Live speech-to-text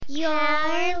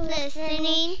You're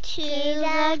listening to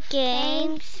the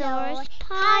Game Source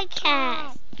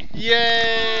Podcast. Yay!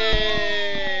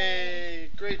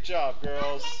 Great job,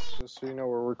 girls. Just so you know,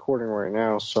 we're recording right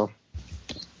now, so.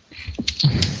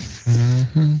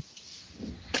 Mm-hmm.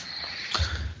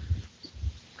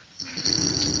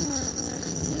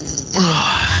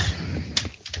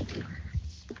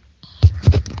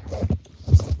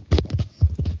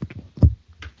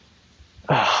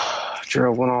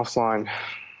 Gerald went offline.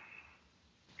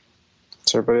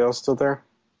 Is everybody else still there?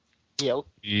 Yep.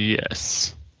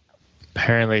 Yes.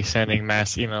 Apparently sending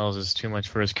mass emails is too much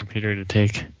for his computer to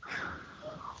take.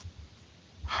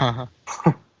 Huh.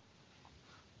 It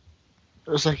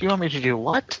was like, you want me to do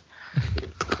what?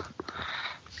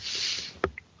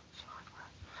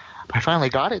 I finally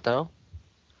got it, though.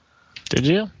 Did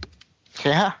you?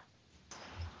 Yeah.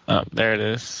 Oh, there it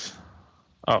is.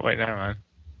 Oh, wait, never mind.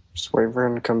 Just wait for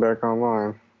him to come back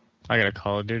online. I got a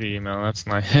Call of Duty email. That's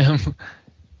not him.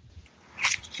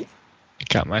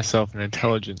 Got myself an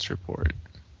intelligence report.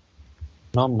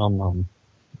 Nom nom nom.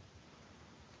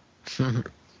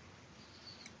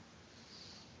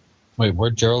 Wait,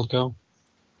 where'd Gerald go?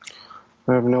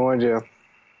 I have no idea.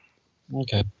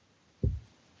 Okay.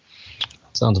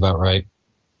 Sounds about right.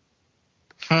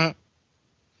 Hey,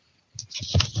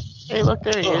 look,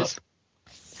 there he is.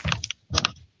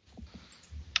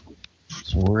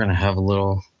 So we're gonna have a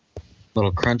little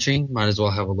crunching. Might as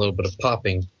well have a little bit of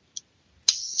popping.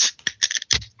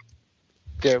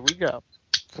 There we go.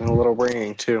 And a little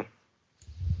ringing, too.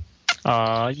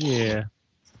 Aw, yeah.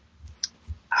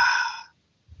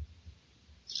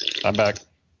 I'm back.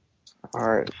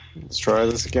 Alright, let's try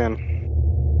this again.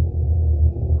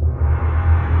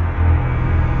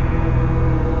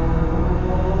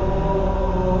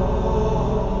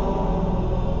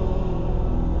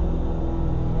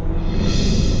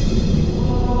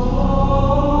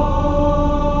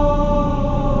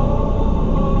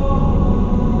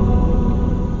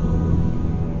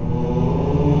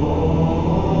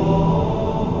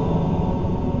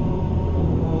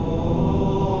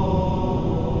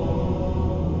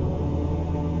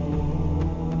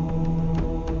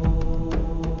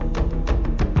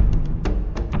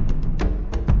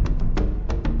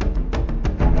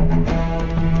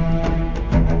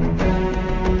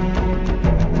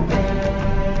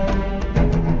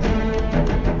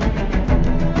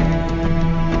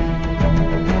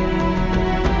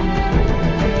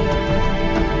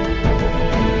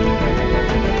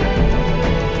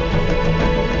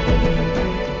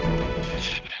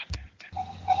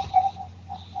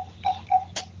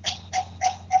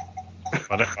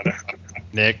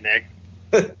 Nick.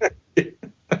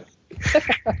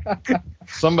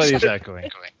 Somebody's echoing.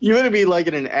 You're going to be like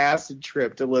in an acid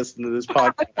trip to listen to this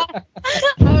podcast. I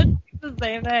would do the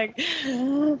same thing.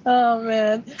 Oh,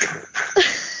 man.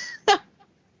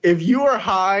 If you are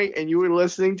high and you were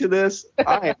listening to this,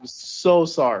 I am so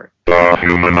sorry. The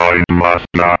humanoid must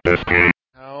not escape.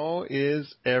 How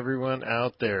is everyone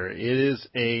out there? It is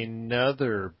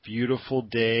another beautiful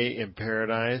day in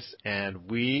paradise, and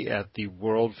we at the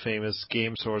world-famous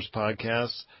Game Source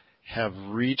Podcast have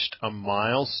reached a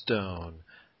milestone.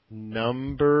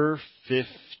 Number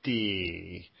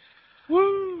 50.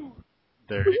 Woo!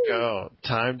 There you go.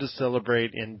 Time to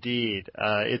celebrate indeed.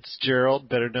 It's Gerald,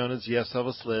 better known as Yes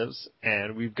Elvis Lives,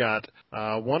 and we've got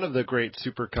one of the great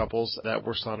super couples that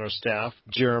works on our staff,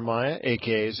 Jeremiah,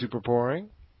 a.k.a. Super Pouring.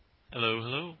 Hello,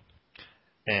 hello.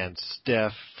 And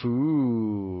Steph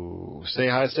Foo. Say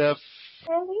hi, Steph.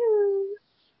 Hello.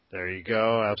 There you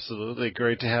go. Absolutely.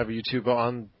 Great to have you two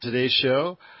on today's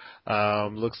show.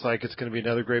 Looks like it's going to be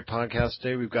another great podcast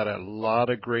today. We've got a lot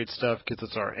of great stuff because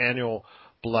it's our annual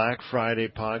Black Friday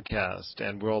podcast,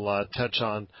 and we'll touch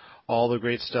on all the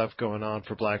great stuff going on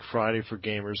for Black Friday for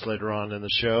gamers later on in the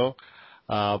show.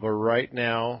 But right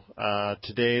now,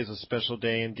 today is a special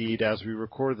day indeed as we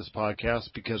record this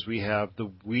podcast because we have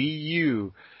the Wii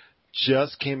U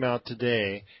just came out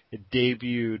today. It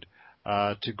debuted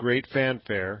to great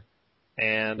fanfare,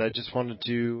 and I just wanted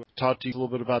to talk to you a little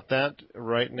bit about that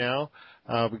right now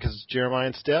because Jeremiah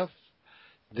and Steph,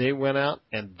 they went out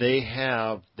and they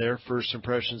have their first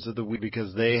impressions of the Wii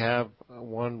because they have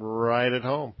one right at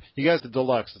home. You guys did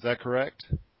deluxe, is that correct?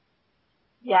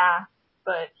 Yeah,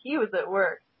 but he was at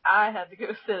work. I had to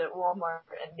go sit at Walmart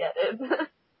and get it.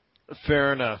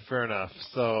 Fair enough.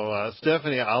 So,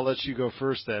 Stephanie, I'll let you go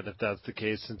first then, if that's the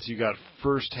case, since you got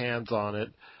first hands on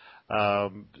it,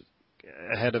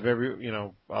 ahead of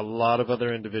a lot of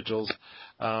other individuals.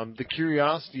 The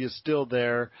curiosity is still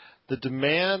there. The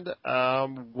demand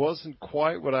wasn't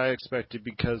quite what I expected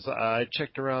because I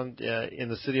checked around in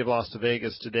the city of Las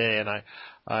Vegas today, and I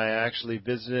actually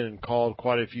visited and called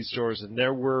quite a few stores, and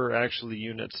there were actually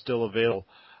units still available.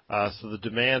 So the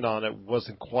demand on it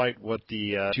wasn't quite what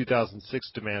the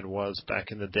 2006 demand was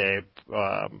back in the day.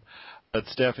 But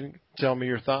Stephanie, tell me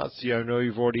your thoughts. Yeah, I know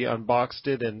you've already unboxed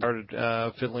it and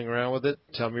started fiddling around with it.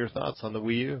 Tell me your thoughts on the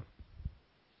Wii U.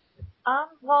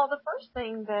 Well, the first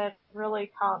thing that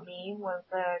really caught me was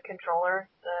the controller,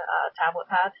 the tablet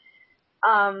pad.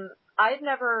 I'd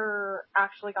never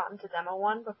actually gotten to demo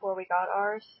one before we got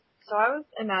ours, so I was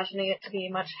imagining it to be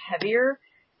much heavier,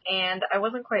 and I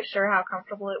wasn't quite sure how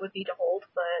comfortable it would be to hold,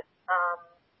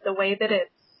 but the way that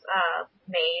it's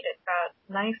made, it's got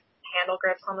nice handle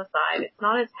grips on the side. It's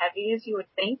not as heavy as you would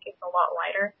think. It's a lot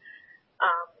lighter.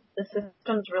 The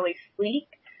system's really sleek.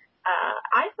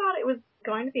 I thought it was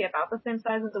going to be about the same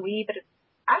size as the Wii, but it's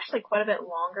actually quite a bit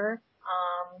longer.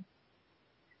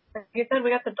 Like I said, we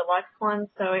got the deluxe one,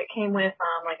 so it came with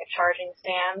like a charging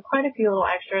stand, quite a few little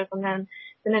extras, and then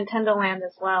the Nintendo Land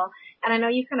as well. And I know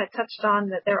you kind of touched on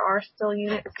that there are still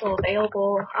units still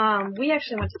available. We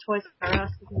actually went to Toys R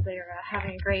Us because they are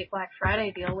having a great Black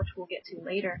Friday deal, which we'll get to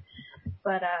later.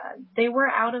 But they were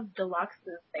out of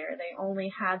deluxes there. They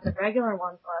only had the regular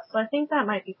ones left. So I think that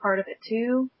might be part of it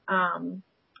too.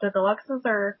 The deluxes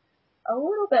are a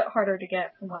little bit harder to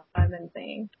get from what I've been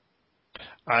seeing.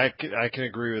 I can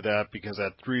agree with that because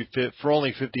for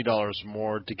only $50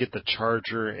 more to get the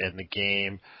charger and the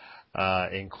game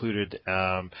included,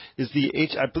 I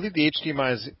believe the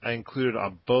HDMI is included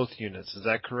on both units. Is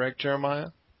that correct, Jeremiah?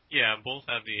 Yeah, both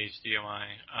have the HDMI.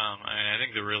 I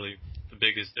think the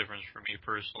biggest difference for me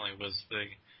personally was the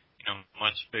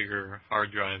much bigger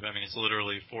hard drive. I mean, it's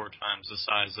literally 4 times the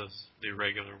size of the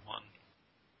regular one.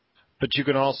 But you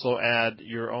can also add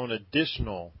your own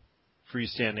additional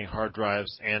freestanding hard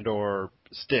drives and or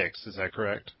sticks. Is that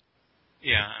correct?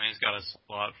 Yeah, I mean, it's got a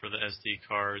slot for the SD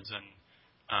cards, and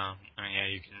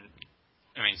you can.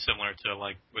 Similar to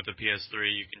like with the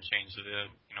PS3, you can change the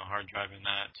hard drive in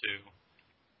that too.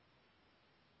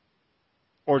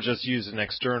 Or just use an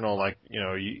external, like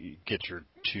you get your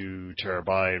 2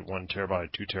 terabyte, 1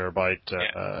 terabyte, 2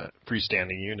 terabyte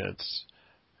freestanding units.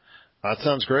 That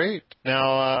sounds great.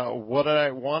 Now, what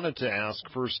I wanted to ask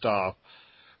first off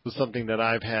was something that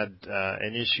I've had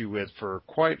an issue with for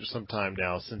quite some time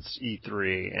now, since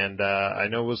E3, and I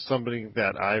know it was something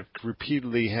that I've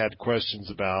repeatedly had questions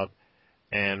about,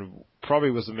 and probably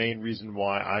was the main reason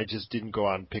why I just didn't go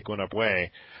out and pick one up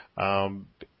way.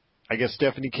 I guess,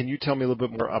 Stephanie, can you tell me a little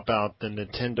bit more about the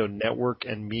Nintendo Network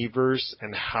and Miiverse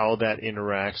and how that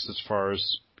interacts as far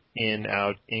as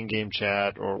in-game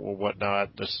chat or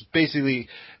whatnot? This is basically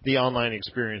the online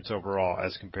experience overall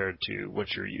as compared to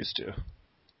what you're used to.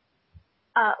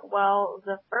 Well,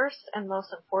 the first and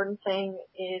most important thing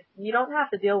is you don't have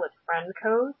to deal with friend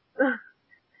codes.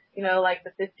 Like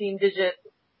the 15-digit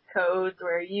codes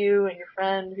where you and your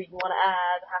friend who you want to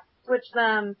add have to switch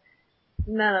them.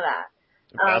 None of that.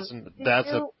 That's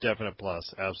a definite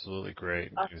plus. Absolutely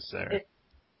great news there.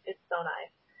 It's so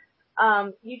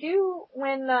nice. You do,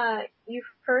 when you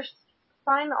first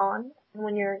sign on,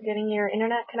 when you're getting your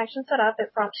internet connection set up,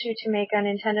 it prompts you to make a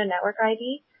Nintendo Network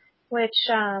ID, which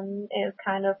is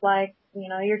kind of like,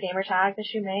 your gamer tag that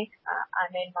you make.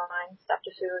 I made mine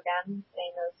Steptosu again,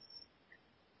 same as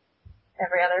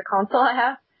every other console I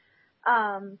have.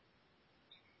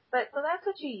 But so that's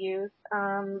what you use.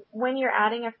 When you're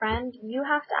adding a friend, you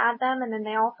have to add them, and then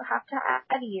they also have to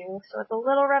add you. So it's a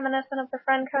little reminiscent of the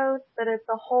friend codes, but it's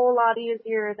a whole lot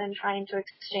easier than trying to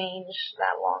exchange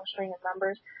that long string of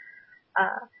numbers.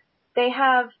 They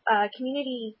have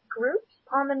community groups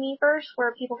on the Miiverse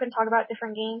where people can talk about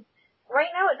different games.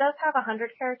 Right now, it does have a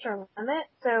 100-character limit,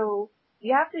 so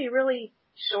you have to be really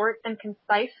short and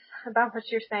concise about what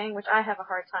you're saying, which I have a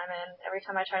hard time in. Every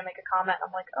time I try to make a comment,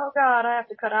 I'm like, oh god, I have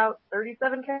to cut out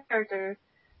 37 characters.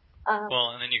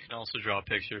 Well, and then you can also draw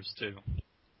pictures too.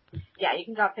 Yeah, you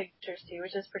can draw pictures too,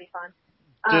 which is pretty fun.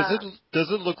 Does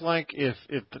it look like, if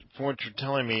from what you're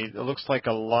telling me, it looks like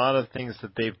a lot of things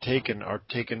that they've taken are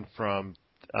taken from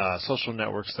social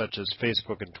networks such as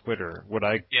Facebook and Twitter? Would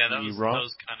I be wrong? That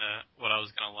was kind of what I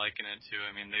was going to liken it to.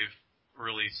 I mean, they've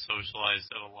really socialized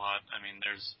it a lot. I mean,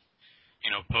 there's,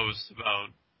 posts about,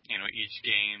 each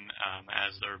game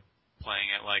as they're playing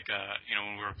it. Like,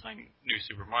 when we were playing New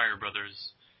Super Mario Brothers,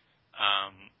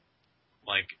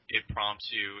 like, it prompts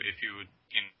you if you would,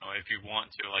 if you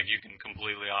want to, like, you can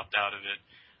completely opt out of it.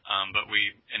 But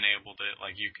we enabled it,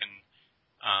 like, you can,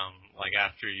 like,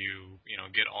 after you,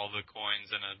 get all the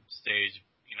coins in a stage,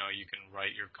 you can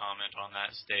write your comment on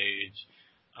that stage.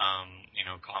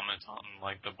 comment on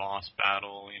like the boss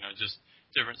battle, just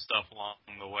different stuff along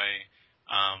the way,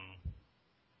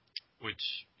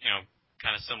 which,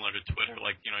 kind of similar to Twitter,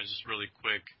 like, just really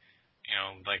quick,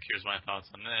 like, here's my thoughts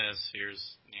on this,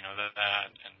 here's, that,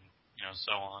 and,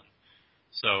 so on.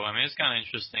 So, I mean, it's kind of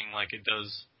interesting, like, it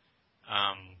does,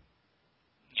 kind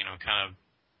of,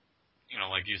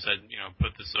 like you said,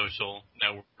 put the social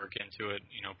network into it,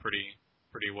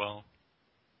 pretty well.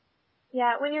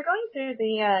 Yeah, when you're going through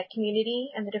the community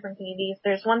and the different communities,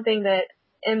 there's one thing that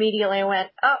immediately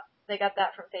went, oh, they got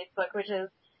that from Facebook, which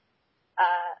is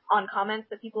on comments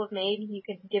that people have made, you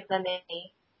can give them a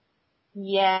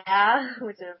yeah,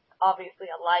 which is obviously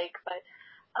a like, but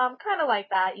kind of like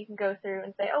that. You can go through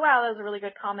and say, oh wow, that was a really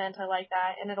good comment, I like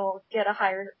that, and it'll get a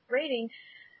higher rating.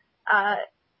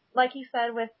 Like you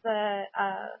said with the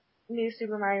new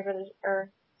Super Mario Brothers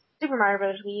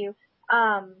Wii U,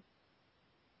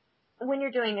 when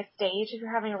you're doing a stage, if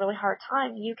you're having a really hard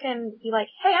time, you can be like,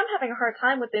 hey, I'm having a hard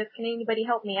time with this, can anybody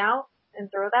help me out?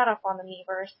 And throw that up on the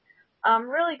Miiverse.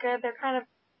 Really good. They're kind of,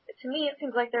 to me, it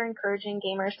seems like they're encouraging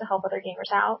gamers to help other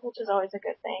gamers out, which is always a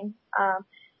good thing.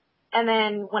 And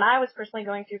then when I was personally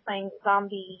going through playing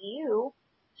Zombie U,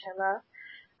 which I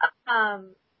love,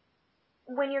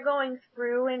 when you're going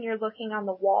through and you're looking on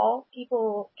the wall,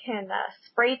 people can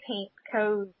spray paint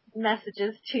code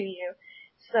messages to you.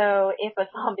 So if a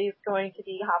zombie is going to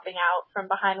be hopping out from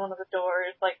behind one of the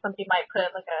doors, like somebody might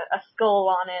put like a skull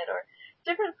on it or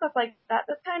different stuff like that.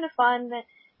 That's kind of fun.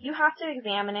 You have to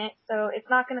examine it, so it's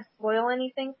not going to spoil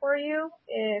anything for you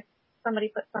if somebody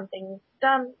puts something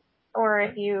dumb, or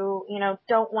if you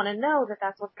don't want to know that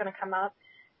that's what's going to come up.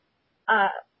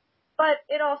 But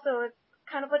it also is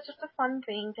kind of just a fun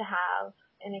thing to have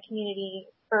in a community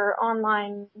for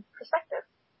online perspective.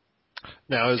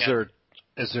 Now, is there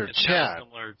it's chat?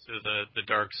 Similar to the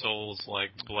Dark Souls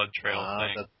like blood trail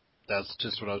thing. That's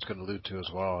just what I was going to allude to as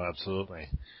well. Absolutely.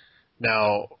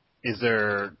 Now, is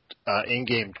there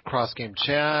in-game cross-game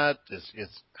chat?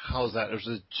 How's that? Or is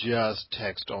it just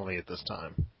text only at this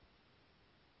time?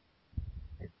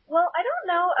 Well, I don't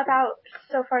know about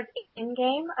so far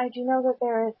in-game. I do know that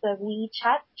there is the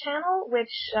WeChat channel,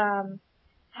 which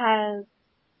has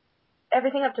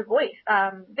everything up to voice,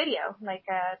 video. Like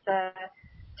the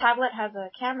tablet has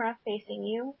a camera facing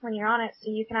you when you're on it,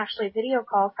 so you can actually video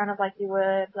call kind of like you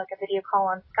would like a video call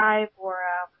on Skype or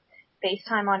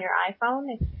FaceTime on your iPhone.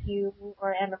 If you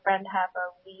and a friend have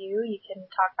a Wii U, you can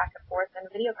talk back and forth in a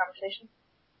video conversation.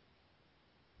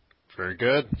 Very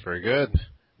good, very good.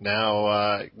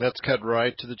 Now, let's cut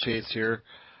right to the chase here.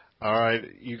 All right,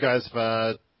 you guys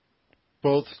have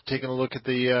both taken a look at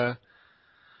the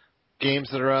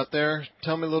games that are out there.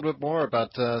 Tell me a little bit more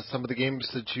about some of the games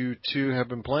that you two have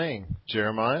been playing.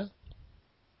 Jeremiah?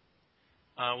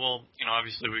 Well,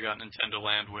 obviously we got Nintendo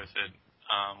Land with it.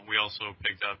 We also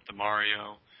picked up the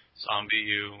Mario, Zombie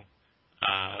U,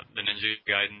 the Ninja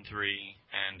Gaiden 3,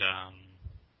 and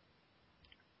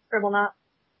Scribblenauts.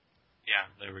 Yeah,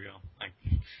 there we go. Like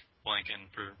blanking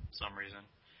for some reason.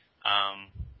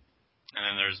 And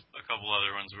then there's a couple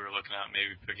other ones we were looking at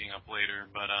maybe picking up later.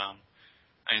 But I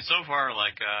mean, so far,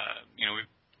 like we've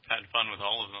had fun with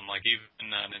all of them. Like even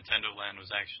Nintendo Land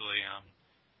was actually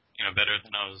better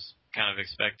than I was kind of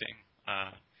expecting.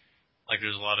 Like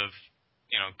there's a lot of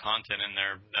content in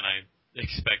there than I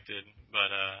expected, but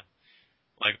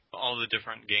like all the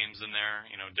different games in there,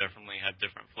 definitely had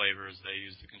different flavors. They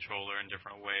use the controller in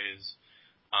different ways.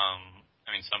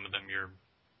 I mean, some of them you're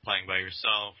playing by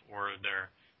yourself, or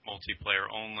they're multiplayer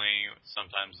only.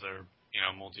 Sometimes they're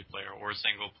multiplayer or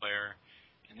single player.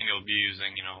 And then you'll be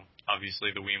using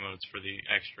obviously the Wiimotes for the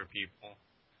extra people.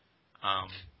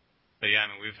 But yeah, I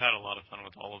mean, we've had a lot of fun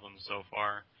with all of them so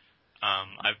far.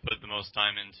 I've put the most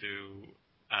time into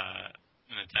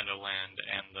Nintendo Land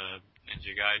and the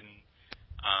Ninja Gaiden,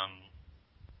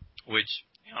 which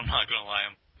I'm not going to lie,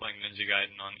 I'm playing Ninja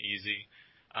Gaiden on easy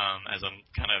as I'm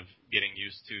kind of getting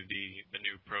used to the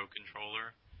new Pro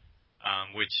controller,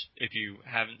 which if you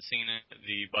haven't seen it,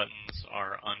 the buttons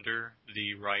are under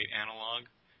the right analog,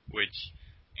 which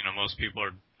most people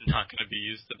are not going to be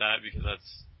used to that because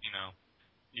that's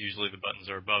usually the buttons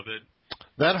are above it.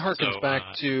 That harkens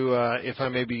back to, if I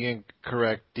may be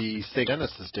incorrect, the Sega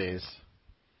Genesis days.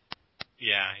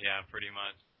 Yeah, pretty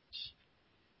much.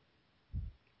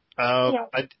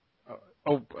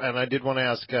 And I did want to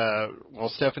ask, well,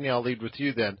 Stephanie, I'll lead with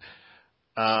you then.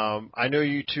 I know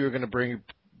you two are going to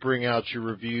bring out your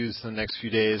reviews in the next few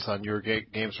days on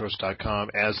YourGameSource.com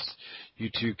as you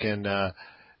two can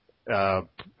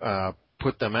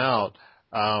put them out.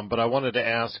 But I wanted to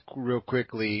ask real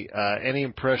quickly, any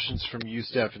impressions from you,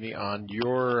 Stephanie, on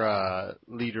your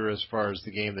leader as far as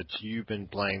the game that you've been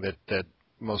playing that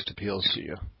most appeals to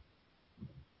you?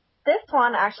 This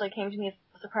one actually came to me as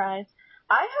a surprise.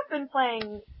 I have been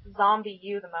playing Zombie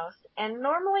U the most, and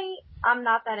normally I'm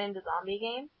not that into zombie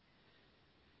games,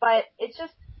 but it's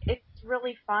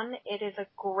really fun. It is a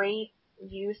great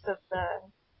use of the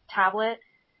tablet,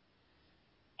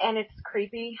 and it's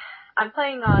creepy. I'm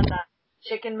playing on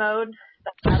chicken mode,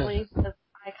 sadly, because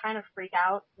I kind of freak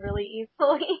out really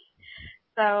easily.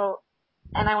 So,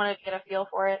 and I wanted to get a feel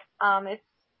for it. It's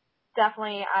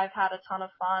definitely, I've had a ton of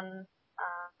fun.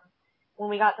 When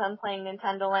we got done playing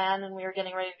Nintendo Land and we were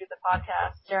getting ready to do the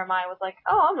podcast, Jeremiah was like,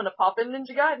 "Oh, I'm gonna pop in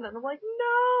Ninja Gaiden," and I'm like,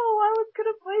 "No, I was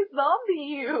gonna play Zombie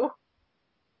U."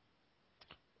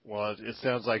 Well, it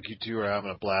sounds like you two are having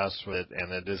a blast with it,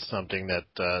 and it is something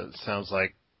that sounds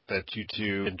like that you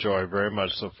two enjoy very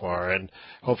much so far. And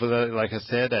hopefully, like I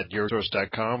said, at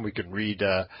yoursource.com, we can read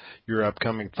your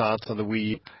upcoming thoughts on the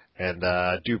Wii. And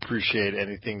I do appreciate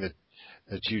anything that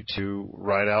you two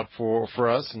write out for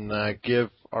us and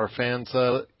give our fans,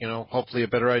 hopefully a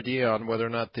better idea on whether or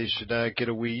not they should get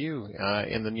a Wii U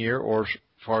in the near or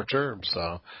far term.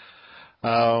 So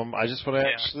I just want to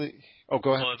actually... Oh,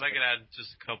 go ahead. Well, if I could add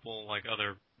just a couple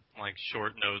other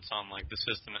short notes on the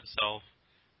system itself.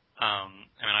 I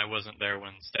mean, I wasn't there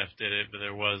when Steph did it, but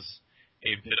there was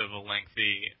a bit of a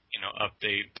lengthy,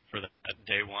 update for that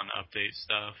day one update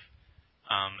stuff.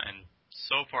 And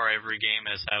so far, every game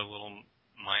has had a little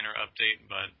minor update,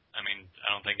 but I mean,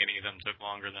 I don't think any of them took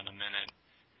longer than a minute.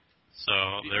 So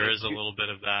there is a little bit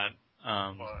of that.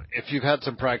 If you've had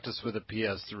some practice with a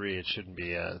PS3, it shouldn't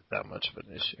be that much of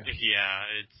an issue. Yeah,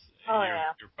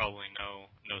 you're probably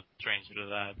no stranger to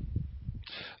that.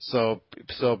 So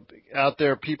out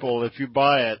there, people, if you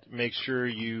buy it, make sure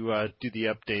you do the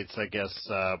updates, I guess,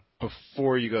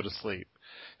 before you go to sleep,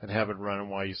 and have it running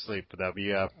while you sleep. Would that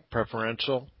be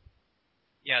preferential?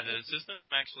 Yeah, the system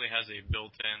actually has a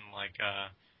built-in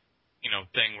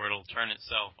thing where it'll turn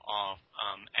itself off,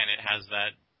 and it has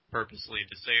that purposely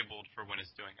disabled for when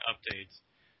it's doing updates,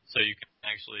 so you can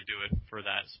actually do it for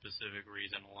that specific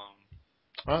reason alone.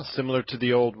 Similar to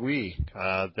the old Wii,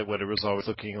 that when it was always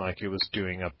looking like it was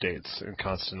doing updates and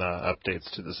constant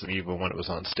updates to the system even when it was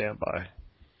on standby.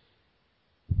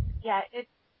 Yeah, it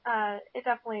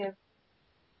definitely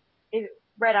is.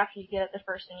 Right after you get it, the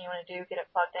first thing you want to do, get it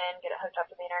plugged in, get it hooked up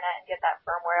to the internet, and get that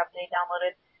firmware update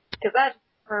downloaded. Because that,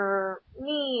 for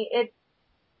me, it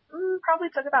probably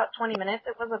took about 20 minutes.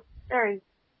 It was a very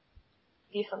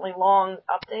decently long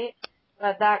update,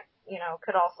 but that,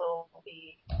 could also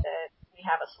be that we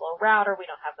have a slow router, we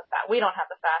don't have the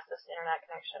fastest internet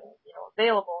connection,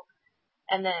 available,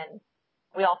 and then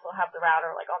we also have the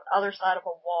router on the other side of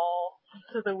a wall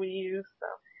to the Wii U, so,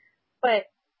 but,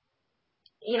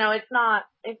 it's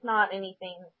not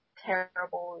anything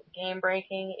terrible, game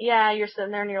breaking. Yeah, you're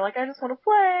sitting there and you're like, I just want to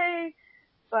play,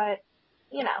 but,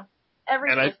 every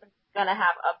system's gonna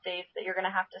have updates that you're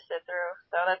gonna have to sit through,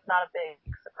 so that's not a big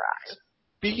surprise.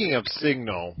 Speaking of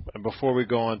Signal, and before we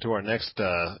go on to our next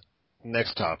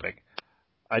topic,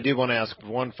 I did want to ask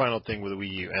one final thing with the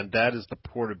Wii U, and that is the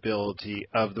portability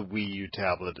of the Wii U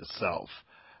tablet itself.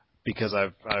 Because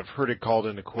I've heard it called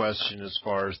into question as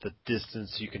far as the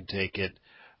distance you can take it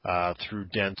through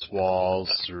dense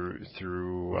walls, through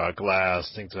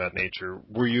glass, things of that nature.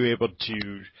 Were you able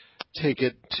to take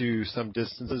it to some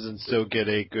distances and still get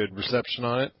a good reception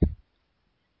on it?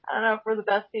 I don't know if we're the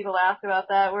best people to ask about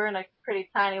that. We're in a pretty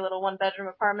tiny little one-bedroom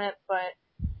apartment, but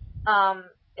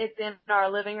it's in our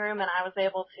living room, and I was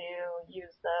able to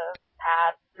use the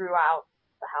pad throughout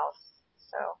the house.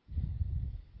 So.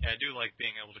 Yeah, I do like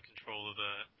being able to control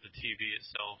the TV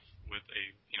itself with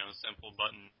a simple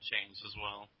button change as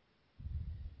well.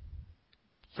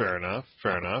 Fair enough.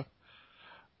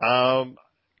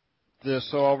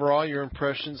 So overall, your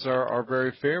impressions are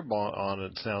very favorable on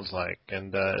it. Sounds like,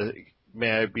 and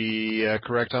may I be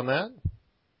correct on that?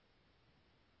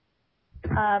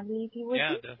 I believe you would.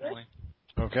 Yeah, definitely.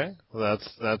 Okay, well,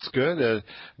 that's good. A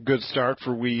good start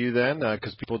for Wii U then,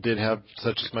 because people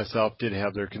such as myself, did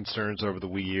have their concerns over the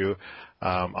Wii U.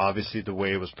 Obviously, the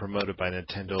way it was promoted by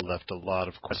Nintendo left a lot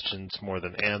of questions more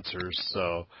than answers.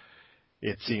 So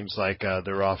it seems like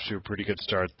they're off to a pretty good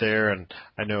start there. And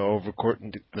I know over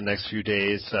the next few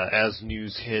days, as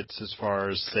news hits as far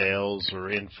as sales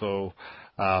or info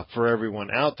for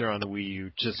everyone out there on the Wii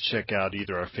U, just check out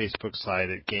either our Facebook site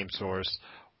at GameSource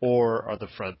or on the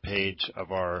front page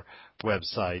of our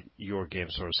website,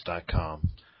 yourgamesource.com.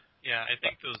 Yeah, I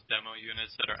think those demo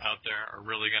units that are out there are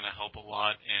really going to help a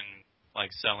lot in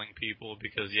selling people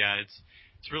because it's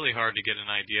it's really hard to get an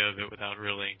idea of it without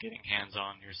really getting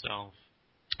hands-on yourself.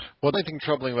 Well, the only thing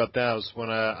troubling about that was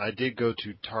when I did go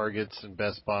to Targets and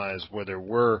Best Buys where there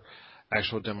were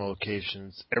actual demo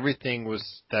locations, everything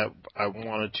was that I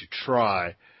wanted to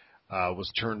try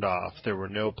was turned off. There were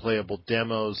no playable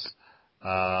demos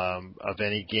of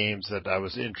any games that I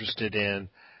was interested in,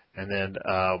 and then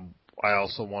I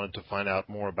also wanted to find out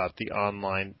more about the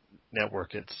online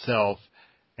network itself,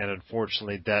 and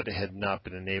unfortunately that had not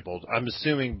been enabled. I'm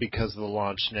assuming because of the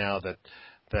launch now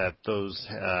that those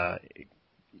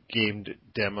game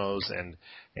demos and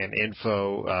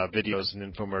info videos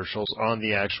and infomercials on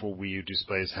the actual Wii U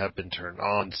displays have been turned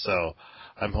on. So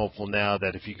I'm hopeful now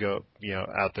that if you go,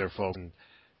 out there, folks, and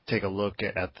take a look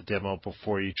at the demo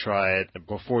before you try it,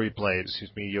 before you play it,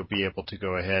 you'll be able to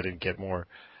go ahead and get more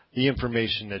the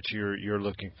information that you're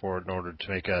looking for in order to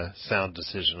make a sound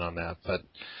decision on that. But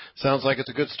sounds like it's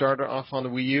a good starter off on the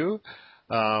Wii U.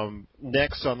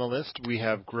 Next on the list, we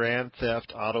have Grand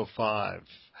Theft Auto 5.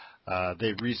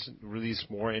 They recently released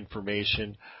more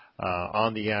information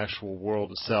on the actual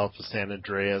world itself of San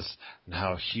Andreas and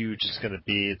how huge it's going to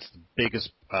be. It's the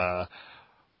biggest,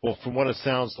 well, from what it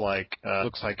sounds like,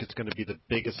 looks like it's going to be the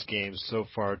biggest game so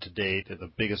far to date and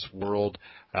the biggest world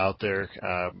out there.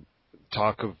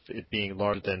 Talk of it being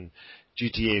larger than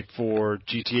GTA 4,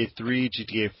 GTA 3,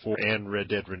 GTA 4, and Red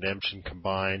Dead Redemption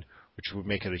combined, which would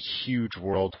make it a huge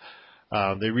world.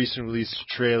 They recently released a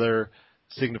trailer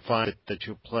signifying that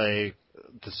you'll play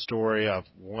the story of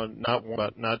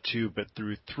not two, but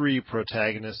through three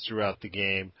protagonists throughout the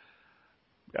game.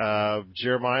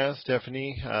 Jeremiah,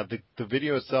 Stephanie, the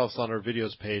video itself is on our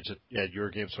videos page at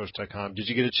YourGameSource.com. Did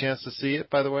you get a chance to see it,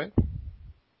 by the way?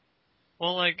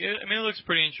 Well, it looks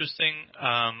pretty interesting.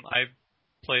 I've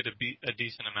played a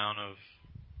decent amount of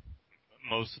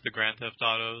most of the Grand Theft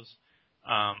Autos.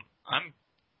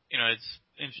 It's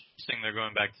interesting they're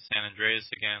going back to San Andreas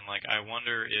again. I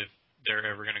wonder if they're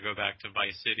ever going to go back to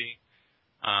Vice City.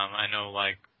 I know,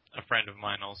 a friend of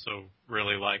mine also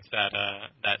really likes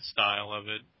that style of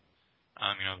it.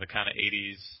 The kind of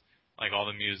 80s, all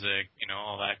the music,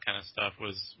 all that kind of stuff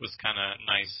was kind of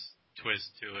nice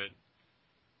twist to it.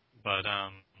 But, I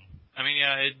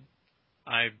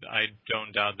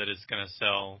don't doubt that it's going to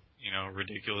sell,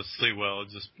 ridiculously well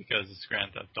just because it's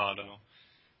Grand Theft Auto.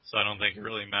 So I don't think it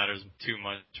really matters too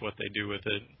much what they do with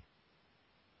it.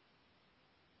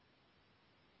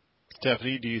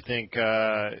 Stephanie, do you think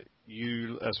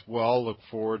you as well look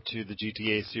forward to the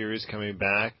GTA series coming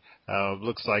back?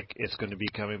 Looks like it's going to be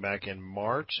coming back in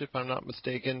March, if I'm not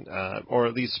mistaken, or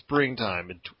at least springtime,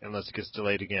 unless it gets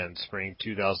delayed again, spring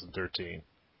 2013.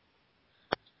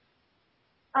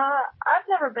 I've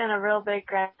never been a real big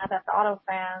Grand Theft Auto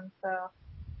fan, so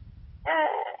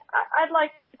I'd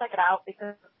like to check it out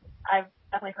because I've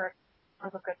definitely heard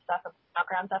tons of good stuff about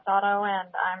Grand Theft Auto, and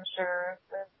I'm sure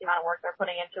with the amount of work they're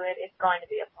putting into it, it's going to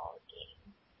be a solid game.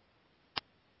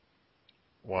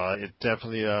 Well, it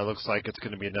definitely looks like it's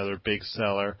going to be another big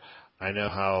seller. I know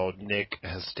how Nick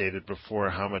has stated before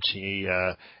how much he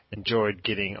enjoyed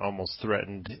getting almost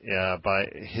threatened by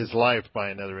his life by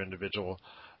another individual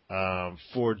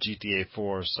for GTA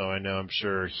 4. So I'm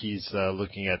sure he's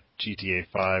looking at GTA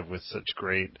 5 with such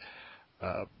great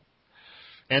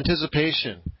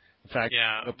anticipation. In fact,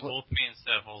 both me and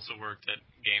Steph also worked at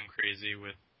Game Crazy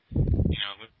with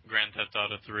Grand Theft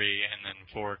Auto 3 and then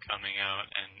 4 coming out,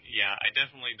 and I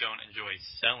definitely don't enjoy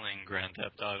selling Grand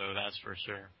Theft Auto, that's for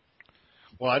sure.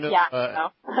 Well, I know.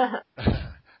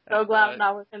 So glad I'm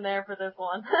not working there for this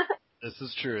one. This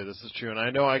is true, and I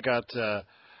know I got a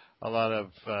lot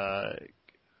of.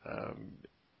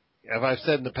 As I've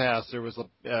said in the past, there was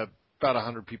about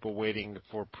 100 people waiting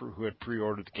who had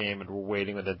pre-ordered the game and were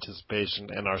waiting with anticipation,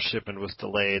 and our shipment was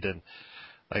delayed, and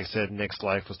like I said, Nick's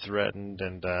life was threatened,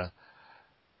 and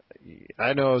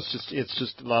I know it's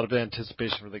just a lot of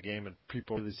anticipation for the game, and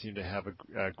people really seem to have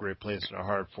a great place in their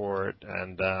heart for it,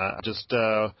 and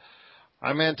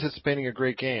I'm anticipating a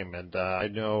great game, and I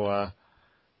know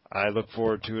I look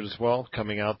forward to it as well,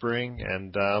 coming out spring,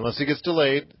 and unless it gets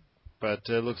delayed, but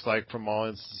it looks like from all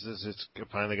instances it's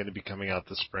finally going to be coming out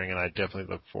this spring, and I definitely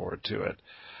look forward to it.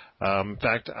 In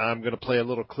fact, I'm going to play a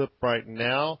little clip right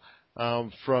now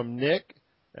from Nick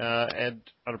and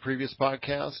on a previous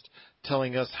podcast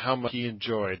telling us how much he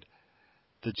enjoyed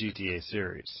the GTA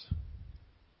series.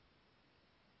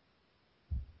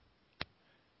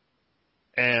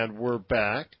 And we're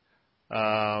back.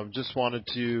 Just wanted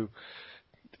to,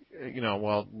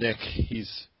 Nick,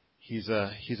 he's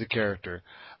a character.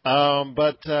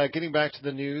 But getting back to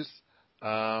the news. They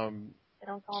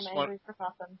don't call him angry for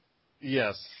nothing.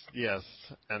 Yes,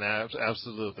 and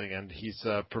absolutely, and he's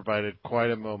provided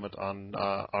quite a moment on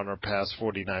our past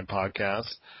 49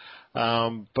 podcasts.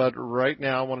 But right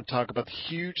now, I want to talk about the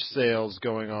huge sales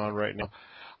going on right now.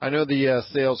 I know the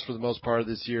sales for the most part of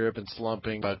this year have been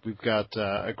slumping, but we've got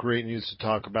a great news to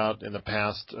talk about. In the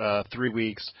past 3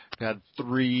 weeks, we've had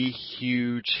 3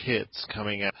 huge hits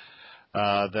coming out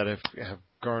that have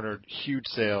garnered huge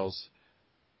sales.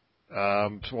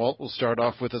 Well, we'll start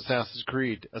off with Assassin's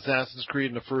Creed. Assassin's Creed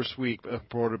in the first week,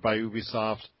 reported by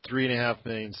Ubisoft, 3.5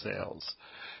 million sales.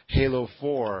 Halo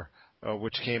 4,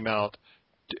 which came out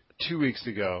 2 weeks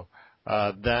ago,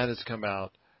 that has come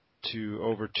out to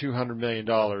over $200 million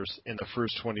in the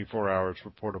first 24 hours,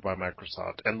 reported by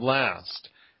Microsoft. And last,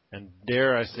 and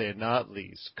dare I say not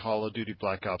least, Call of Duty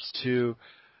Black Ops 2.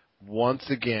 Once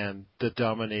again, the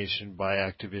domination by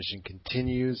Activision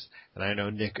continues, and I know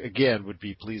Nick, again, would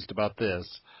be pleased about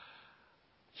this.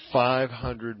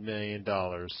 $500 million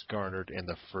garnered in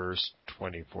the first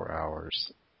 24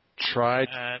 hours.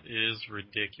 That is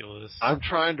ridiculous. I'm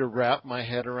trying to wrap my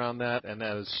head around that, and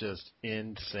that is just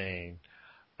insane.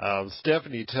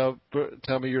 Stephanie, tell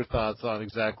me your thoughts on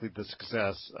exactly the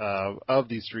success of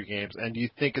these 3 games, and do you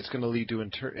think it's going to lead to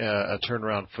a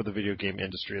turnaround for the video game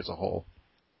industry as a whole?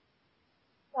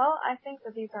 Well, I think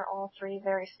that these are all 3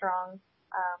 very strong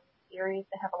series.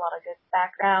 They have a lot of good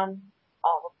background,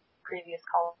 all the previous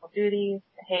Call of Duties,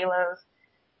 the Halos,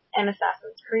 and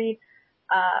Assassin's Creed.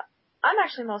 I'm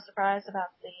actually most surprised about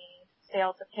the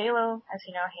sales of Halo. As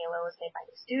you know, Halo is made by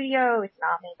the studio. It's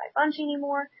not made by Bungie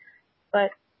anymore.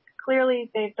 But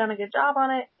clearly they've done a good job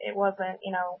on it. It wasn't,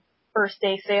 first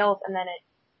day sales and then it,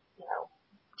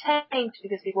 tanked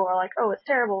because people were like, oh, it's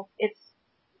terrible. It's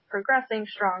progressing,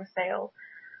 strong sales.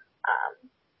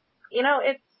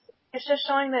 It's just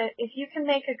showing that if you can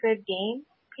make a good game,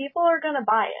 people are going to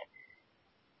buy it.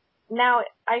 Now,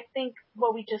 I think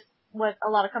what a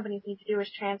lot of companies need to do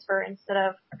is transfer, instead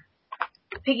of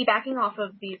piggybacking off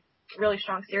of these really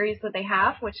strong series that they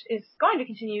have, which is going to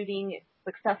continue being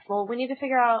successful. The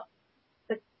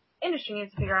industry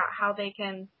needs to figure out how they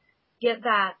can get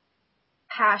that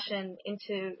passion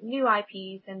into new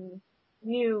IPs and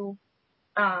new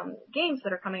games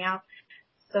that are coming out,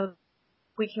 so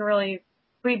we can really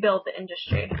rebuild the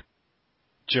industry.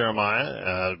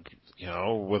 Jeremiah,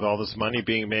 with all this money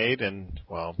being made and,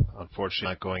 well, unfortunately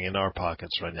not going in our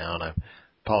pockets right now, and I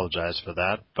apologize for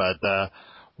that, but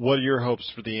what are your hopes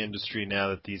for the industry now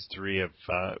that these 3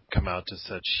 have come out to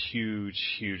such huge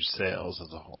sales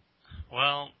as a whole?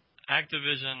 Well,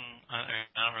 Activision, I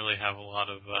don't really have a lot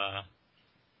of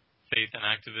faith in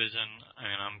Activision. I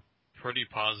mean, I'm pretty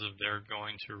positive they're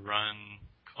going to run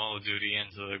Call of Duty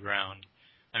into the ground.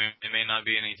 I mean, it may not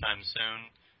be anytime soon.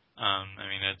 I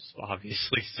mean, it's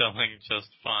obviously selling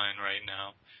just fine right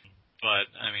now.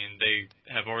 But, I mean, they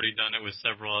have already done it with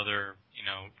several other,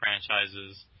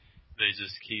 franchises. They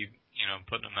just keep,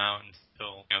 putting them out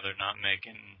until, they're not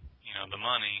making, the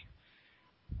money.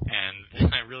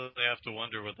 And I really have to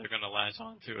wonder what they're going to latch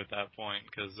on to at that point,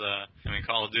 because,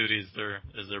 Call of Duty is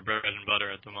their bread and butter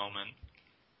at the moment.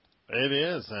 It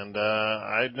is, and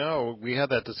I know we had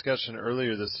that discussion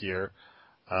earlier this year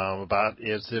about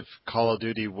as if Call of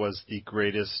Duty was the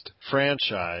greatest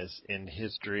franchise in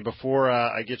history. Before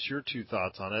I get your 2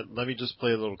 thoughts on it, let me just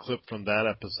play a little clip from that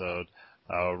episode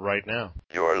right now.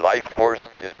 Your life force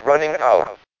is running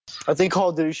out. I think Call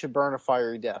of Duty should burn a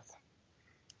fiery death.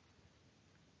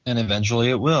 And eventually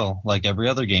it will, like every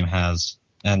other game has,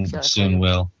 and soon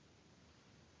will.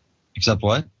 Except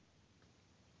what?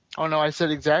 Oh no, I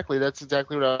said exactly. That's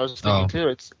exactly what I was thinking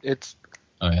too.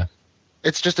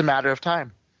 It's just a matter of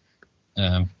time.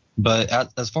 But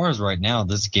as far as right now,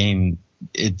 this game,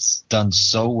 it's done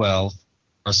so well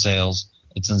for sales.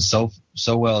 It's done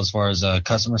so well as far as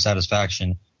customer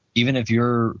satisfaction. Even if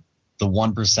you're the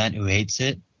 1% who hates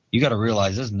it, you got to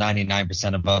realize there's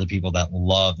 99% of other people that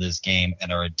love this game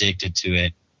and are addicted to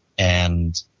it,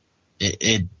 and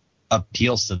it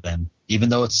appeals to them. Even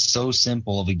though it's so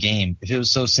simple of a game, if it was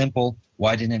so simple,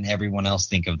 why didn't everyone else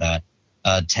think of that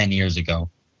 10 years ago?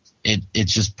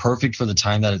 It's just perfect for the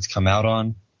time that it's come out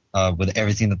on, with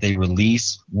everything that they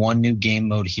release. One new game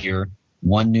mode here,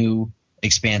 one new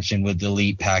expansion with the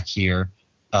Elite Pack here.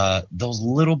 Those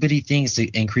little bitty things to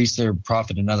increase their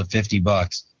profit another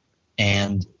 $50.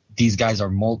 And these guys are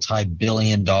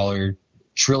multi-billion-dollar,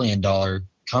 trillion-dollar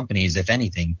companies, if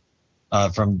anything,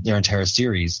 from their entire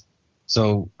series.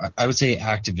 So I would say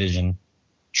Activision,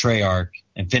 Treyarch,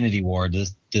 Infinity Ward,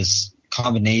 this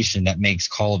combination that makes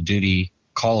Call of Duty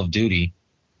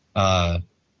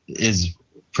is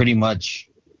pretty much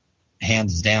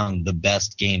hands down the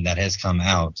best game that has come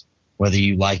out, whether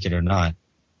you like it or not.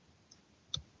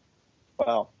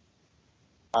 Well,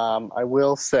 I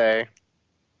will say,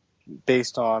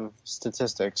 based on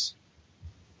statistics,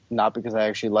 not because I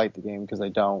actually like the game, because I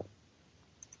don't.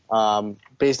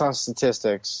 Based on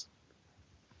statistics,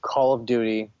 Call of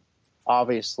Duty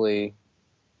obviously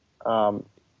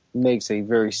makes a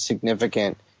very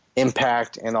significant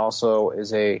impact and also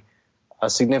is a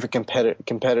significant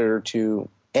competitor to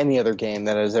any other game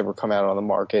that has ever come out on the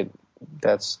market.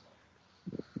 That's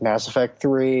Mass Effect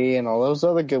 3 and all those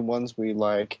other good ones we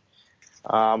like.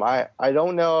 I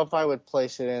don't know if I would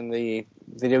place it in the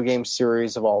video game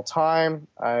series of all time.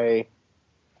 I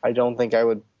don't think I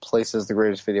would place it as the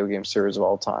greatest video game series of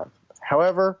all time.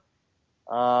 However,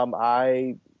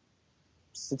 I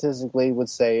statistically would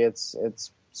say it's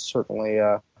certainly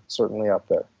up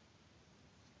there.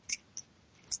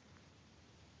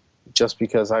 Just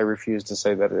because I refuse to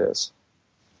say that it is.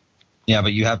 Yeah,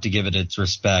 but you have to give it its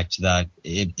respect that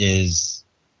it is.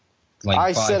 Like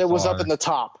I said it was up in the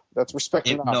top. That's respect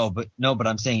enough. No, but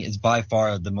I'm saying it's by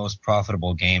far the most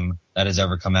profitable game that has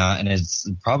ever come out, and it's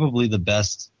probably the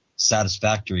best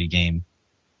satisfactory game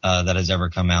that has ever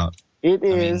come out. It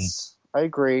is. I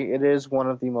agree. It is one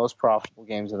of the most profitable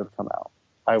games that have come out.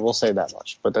 I will say that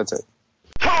much, but that's it.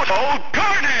 Total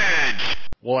carnage!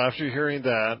 Well, after hearing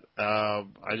that,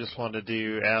 I just wanted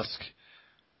to ask,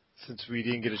 since we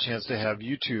didn't get a chance to have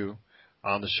you two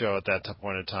on the show at that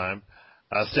point in time,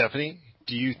 Stephanie,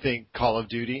 do you think Call of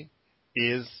Duty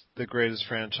is the greatest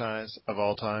franchise of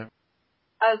all time?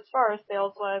 As far as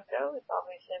sales-wise go, it's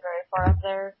obviously very far up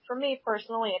there. For me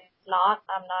personally, it's not.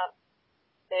 I'm not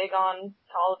big on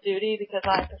Call of Duty because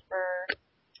I prefer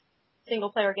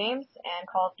single-player games, and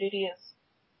Call of Duty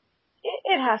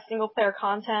it has single-player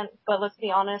content, but let's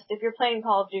be honest, if you're playing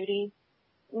Call of Duty,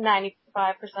 95%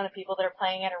 of people that are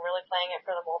playing it are really playing it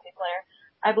for the multiplayer.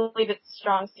 I believe it's a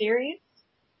strong series,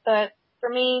 but for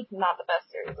me, not the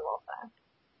best series of all time.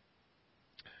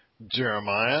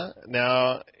 Jeremiah,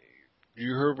 now,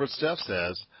 you heard what Steph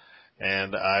says,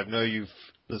 and I know you've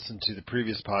listened to the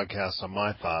previous podcast on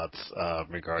my thoughts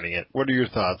regarding it. What are your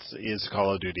thoughts? Is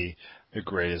Call of Duty the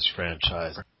greatest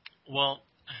franchise? Well,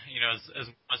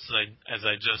 as much as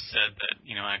I just said that,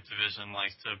 Activision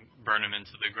likes to burn them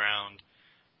into the ground,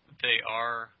 they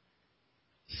are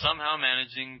somehow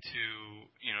managing to,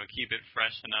 keep it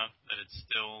fresh enough that it's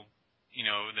still,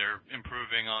 they're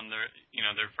improving on their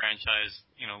franchise,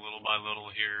 little by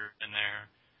little here and there.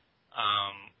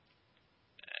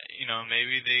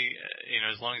 Maybe they,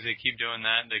 as long as they keep doing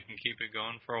that, they can keep it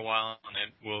going for a while, and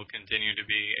it will continue to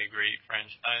be a great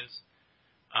franchise.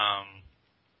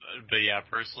 But yeah,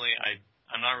 personally,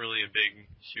 I'm not really a big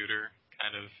shooter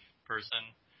kind of person.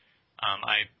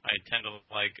 I tend to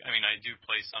I do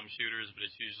play some shooters, but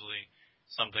it's usually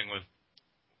something with,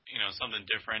 something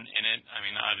different in it.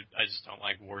 I just don't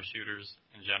like war shooters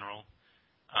in general.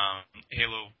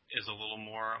 Halo is a little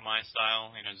more my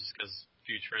style, just because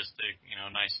futuristic,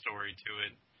 nice story to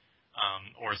it.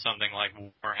 Or something like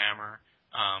Warhammer,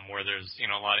 where there's,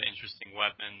 a lot of interesting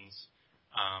weapons.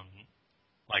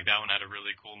 Like that one had a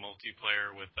really cool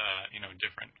multiplayer with,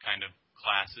 different kind of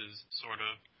classes, sort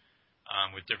of,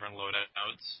 with different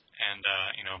loadouts. And,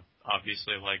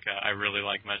 obviously, I really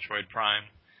like Metroid Prime,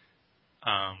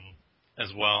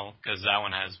 as well, because that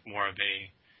one has more of a,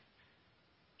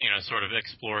 sort of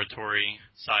exploratory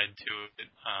side to it.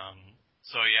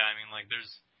 So yeah,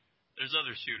 there's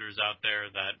other shooters out there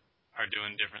that are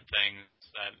doing different things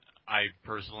that I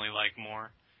personally like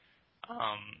more.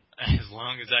 As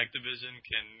long as Activision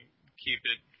can keep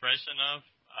it fresh enough,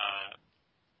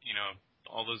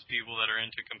 all those people that are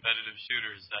into competitive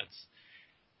shooters,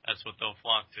 that's what they'll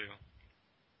flock to.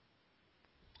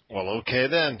 Well, okay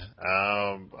then.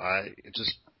 It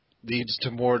just leads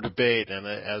to more debate, and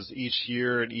as each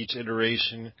year and each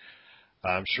iteration,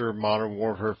 I'm sure Modern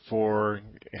Warfare 4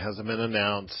 hasn't been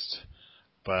announced,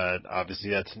 but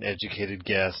obviously that's an educated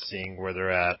guess, seeing where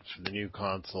they're at for the new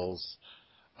consoles.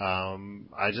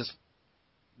 I just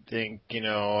think,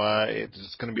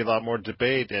 it's going to be a lot more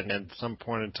debate, and at some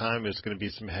point in time, there's going to be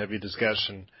some heavy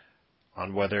discussion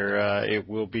on whether it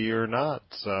will be or not.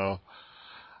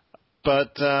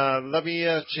 But let me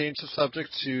change the subject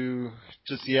to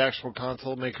just the actual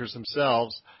console makers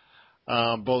themselves.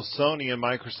 Both Sony and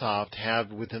Microsoft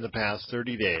have, within the past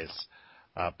 30 days,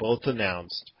 both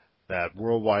announced that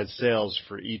worldwide sales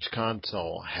for each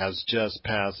console has just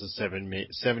passed the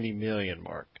 70 million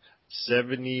mark.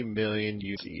 70 million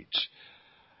units each.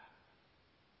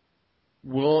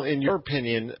 Well, in your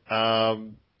opinion,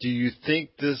 do you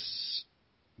think this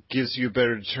gives you a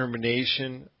better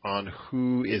determination on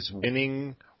who is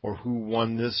winning or who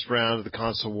won this round of the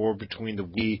console war between the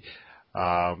Wii,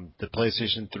 the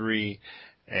PlayStation 3,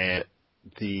 and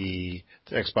the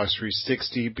Xbox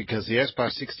 360, because the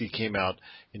Xbox 360 came out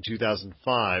in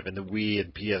 2005 and the Wii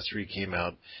and PS3 came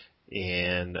out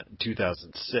in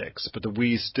 2006, but the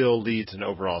Wii still leads in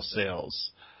overall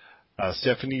sales.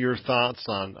 Stephanie, your thoughts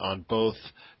on both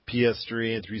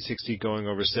PS3 and 360 going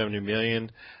over 70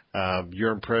 million?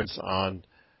 Your impressions on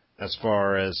as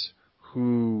far as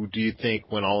who do you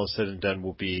think, when all is said and done,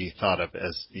 will be thought of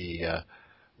as the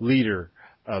leader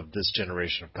of this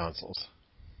generation of consoles?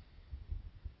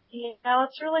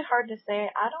 It's really hard to say.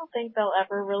 I don't think there'll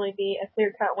ever really be a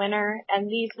clear-cut winner, and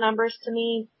these numbers to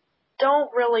me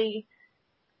don't really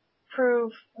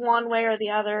prove one way or the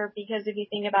other, because if you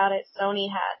think about it, Sony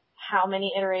had how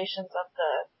many iterations of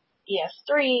the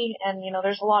PS3, and,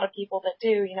 there's a lot of people that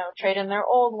do, trade in their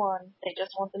old one. They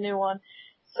just want the new one.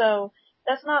 So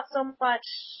that's not so much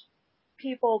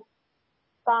people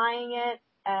buying it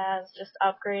as just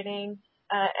upgrading.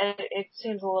 It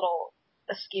seems a little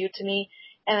askew to me.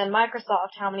 And then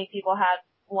Microsoft, how many people had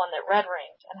one that red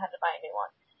ringed and had to buy a new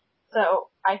one? So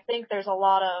I think there's a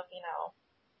lot of,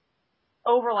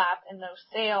 overlap in those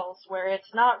sales where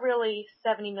it's not really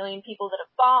 70 million people that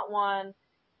have bought one.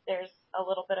 There's a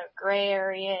little bit of gray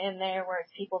area in there where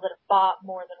it's people that have bought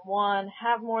more than one,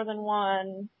 have more than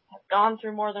one, have gone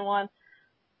through more than one.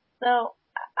 So,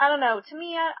 I don't know. To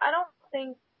me, I don't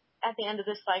think at the end of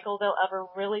this cycle there'll ever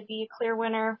really be a clear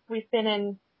winner. We've been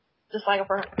in the cycle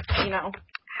for,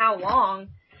 how long,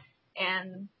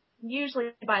 and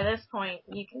usually by this point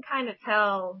you can kind of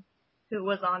tell who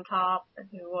was on top and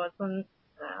who wasn't.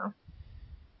 So.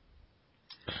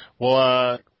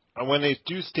 Well, when they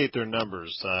do state their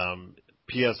numbers,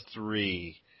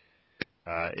 PS3,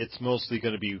 it's mostly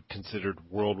going to be considered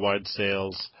worldwide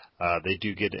sales. They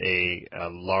do get a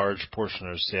large portion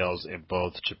of sales in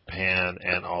both Japan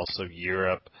and also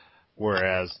Europe,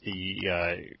 whereas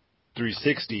the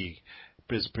 360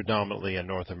 is predominantly a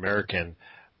North American,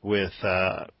 with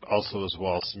also as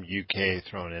well some UK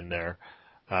thrown in there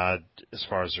as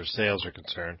far as their sales are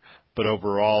concerned. But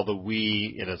overall, the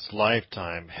Wii in its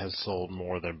lifetime has sold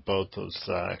more than both those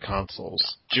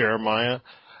consoles. Jeremiah,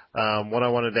 what I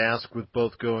wanted to ask, with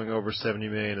both going over 70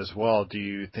 million as well, do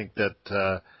you think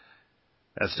that,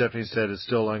 as Stephanie said, it's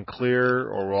still unclear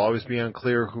or will always be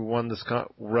unclear who won this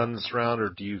run this round, or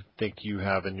do you think you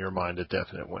have in your mind a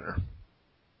definite winner?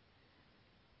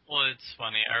 Well, it's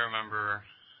funny. I remember,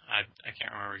 I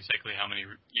can't remember exactly how many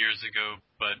years ago,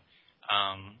 but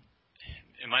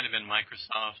it might have been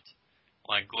Microsoft,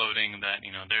 gloating that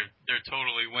they're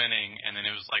totally winning, and then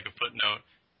it was like a footnote,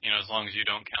 as long as you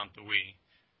don't count the Wii,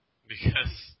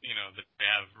 because that they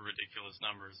have ridiculous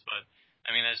numbers. But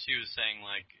I mean, as she was saying,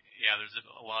 there's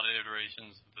a lot of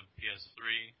iterations of the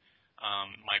PS3,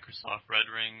 Microsoft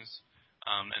Red Rings.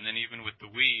 And then even with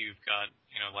the Wii, you've got,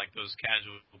 those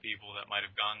casual people that might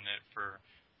have gotten it for,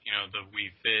 the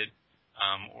Wii Fit,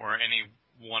 or any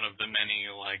one of the many,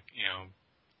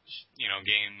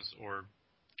 games or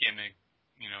gimmick,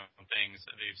 things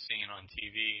that they've seen on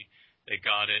TV. They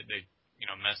got it, they,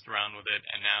 messed around with it,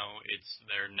 and now it's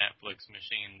their Netflix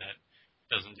machine that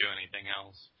doesn't do anything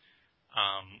else.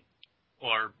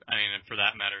 Or, I mean, for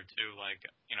that matter, too,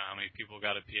 how many people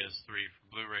got a PS3 for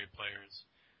Blu-ray players?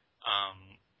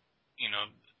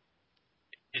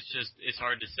 It's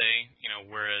hard to say,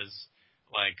 whereas,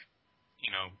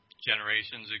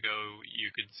 generations ago,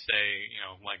 you could say,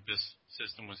 this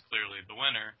system was clearly the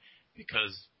winner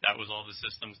because that was all the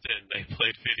systems did. They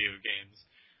played video games.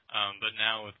 But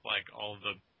now with, all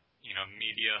the,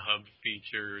 media hub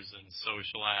features and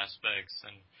social aspects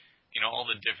and, all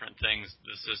the different things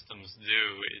the systems do,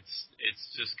 it's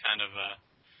just kind of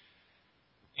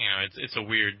it's a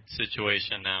weird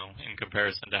situation now in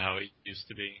comparison to how it used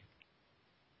to be.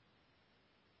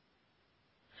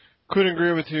 Couldn't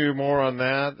agree with you more on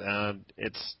that.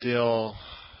 It's still,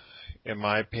 in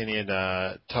my opinion,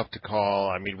 tough to call.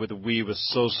 I mean, with the Wii, was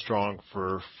so strong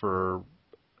for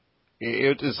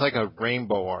it's like a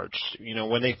rainbow arch.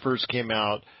 When they first came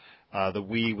out, the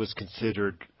Wii was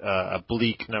considered a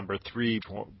bleak number 3,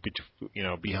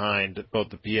 behind both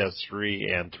the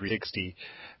PS3 and 360,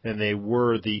 and they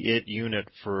were the it unit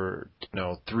for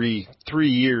 3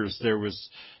 years. There was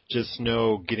just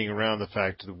no getting around the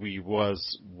fact that the Wii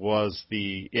was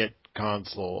the it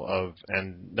console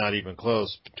and not even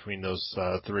close between those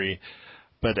 3.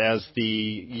 But as the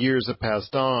years have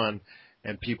passed on,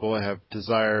 and people have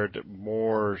desired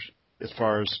more as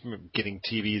far as getting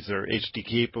TVs that are HD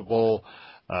capable,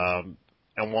 and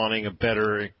wanting a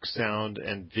better sound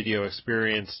and video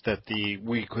experience, that the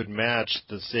Wii could match,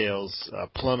 the sales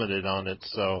plummeted on it.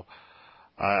 So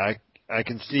I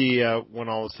can see when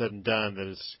all is said and done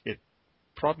that it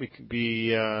probably could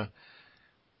be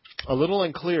a little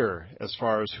unclear as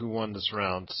far as who won this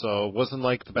round. So it wasn't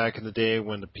like the back in the day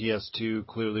when the PS2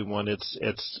 clearly won its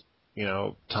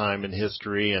time in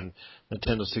history, and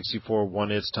Nintendo 64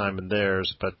 won its time in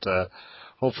theirs. But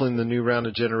hopefully in the new round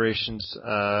of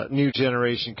new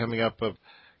generation coming up of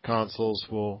consoles,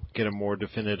 we'll get a more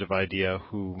definitive idea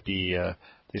who the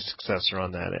successor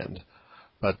on that end.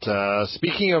 But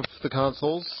speaking of the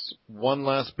consoles, one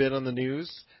last bit on the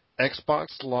news.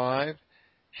 Xbox Live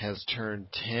has turned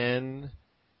 10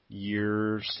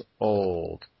 years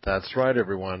old. That's right,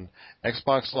 everyone.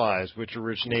 Xbox Live, which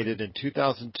originated in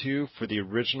 2002 for the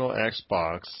original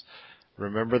Xbox.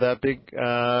 Remember that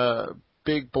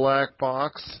big black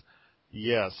box?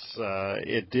 Yes,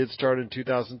 it did start in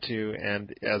 2002,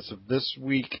 and as of this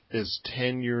week is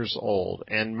 10 years old.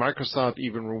 And Microsoft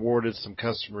even rewarded some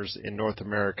customers in North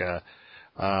America.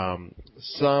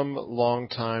 Some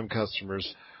longtime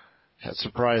customers had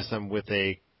surprised them with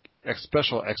a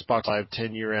special Xbox Live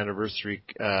 10-year anniversary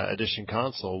edition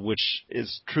console, which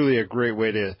is truly a great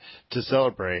way to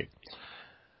celebrate.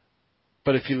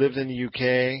 But if you lived in the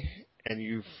UK and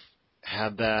you've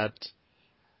had that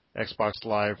Xbox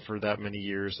Live for that many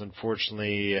years,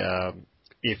 unfortunately,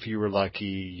 if you were lucky,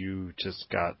 you just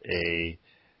got a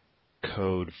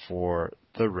code for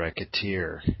the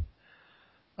Racketeer.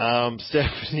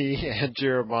 Stephanie and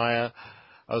Jeremiah,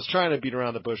 I was trying to beat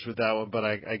around the bush with that one, but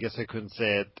I guess I couldn't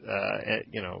say it,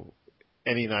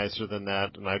 any nicer than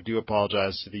that. And I do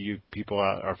apologize to the people,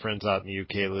 our friends out in the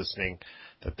UK listening,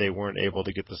 that they weren't able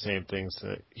to get the same things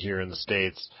here in the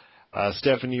States.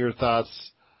 Stephanie, your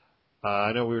thoughts?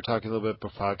 I know we were talking a little bit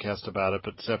before podcast about it,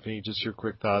 but Stephanie, just your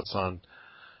quick thoughts on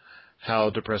how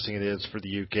depressing it is for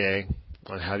the UK,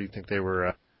 and how do you think they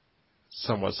were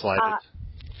somewhat slighted?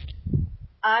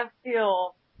 I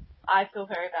feel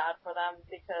very bad for them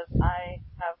because I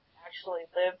have actually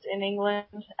lived in England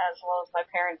as well as my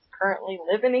parents currently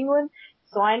live in England.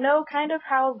 So I know kind of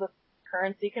how the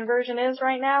currency conversion is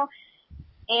right now.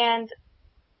 And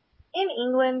in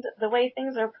England, the way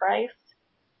things are priced,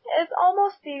 it's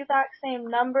almost the exact same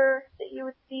number that you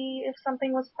would see if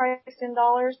something was priced in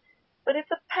dollars, but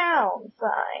it's a pound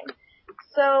sign.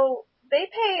 So they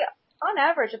pay on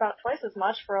average about twice as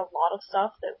much for a lot of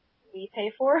stuff that we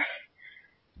pay for.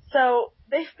 So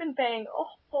they've been paying a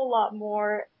whole lot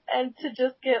more, and to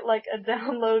just get like a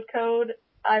download code,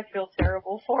 I feel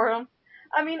terrible for them.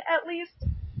 I mean, at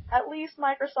least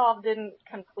Microsoft didn't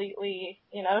completely,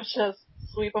 just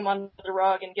sweep them under the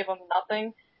rug and give them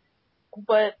nothing.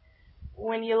 But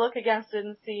when you look against it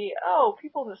and see, oh,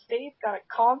 people in the States got a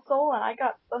console and I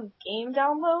got some game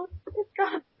download, it's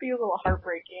gotta be a little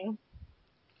heartbreaking.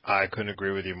 I couldn't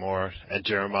agree with you more. And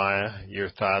Jeremiah, your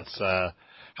thoughts?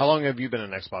 How long have you been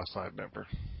an Xbox Live member?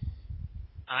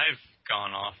 I've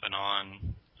gone off and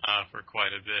on for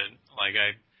quite a bit. Like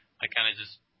I kind of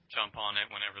just jump on it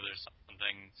whenever there's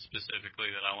something specifically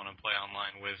that I want to play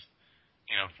online with,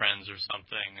 friends or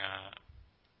something,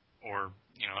 or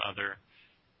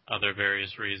other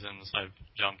various reasons. I've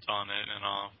jumped on it and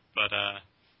off, but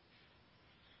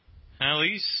at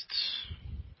least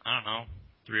I don't know,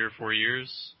 3 or 4 years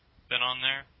been on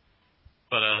there.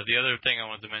 But the other thing I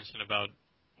wanted to mention about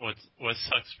what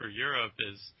sucks for Europe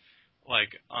is,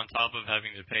 like, on top of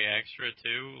having to pay extra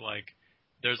too, like,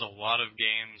 there's a lot of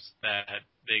games that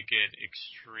they get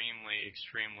extremely,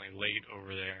 extremely late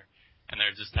over there, and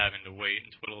they're just having to wait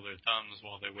and twiddle their thumbs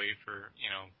while they wait for,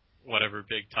 whatever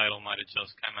big title might have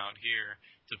just come out here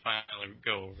to finally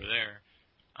go over there.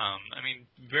 I mean,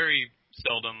 very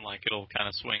seldom, like, it'll kind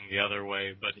of swing the other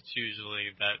way, but it's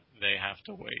usually that they have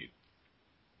to wait.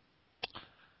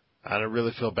 I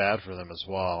really feel bad for them as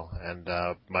well, and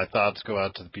my thoughts go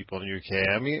out to the people in the UK.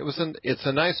 I mean, it's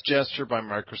a nice gesture by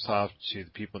Microsoft to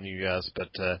the people in the US,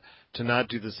 but to not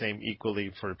do the same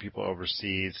equally for people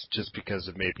overseas, just because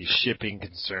of maybe shipping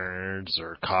concerns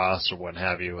or costs or what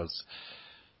have you, was,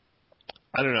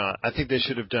 I don't know. I think they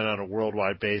should have done it on a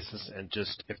worldwide basis, and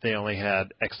just, if they only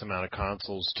had X amount of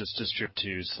consoles, just distribute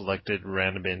to selected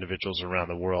random individuals around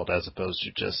the world, as opposed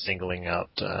to just singling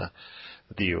out the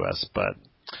US. But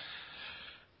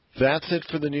that's it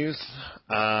for the news.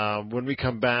 When we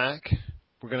come back,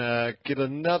 we're going to get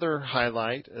another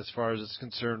highlight as far as it's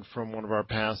concerned from one of our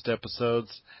past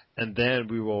episodes, and then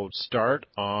we will start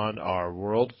on our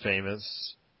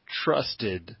world-famous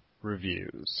trusted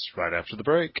reviews right after the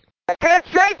break. I can't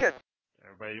shake it!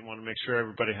 Everybody want to make sure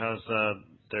everybody has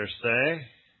their say?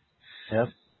 Yep.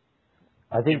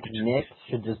 I think Nick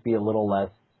should just be a little less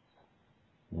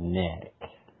Nick.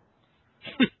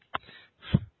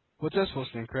 What's that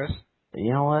supposed to mean, Chris?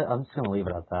 You know what? I'm just going to leave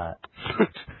it at that.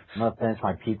 I'm going to finish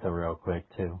my pizza real quick,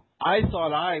 too. I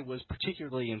thought I was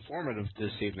particularly informative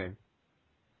this evening.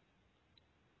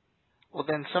 Well,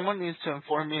 then someone needs to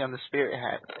inform me on the spirit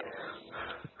hat.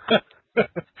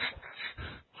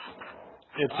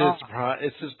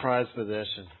 It's his prized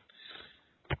possession.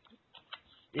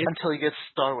 Until he gets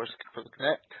Star Wars for the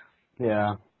Kinect.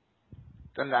 Yeah.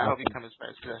 Then that'll become his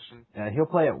prized possession. Yeah, he'll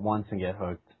play it once and get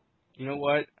hooked. You know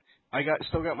what?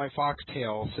 Still got my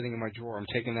Foxtail sitting in my drawer. I'm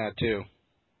taking that too.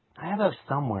 I have that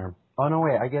somewhere. Oh no,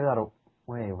 wait, I gave that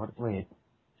wait.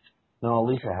 No,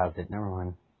 Alicia has it. Never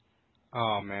mind.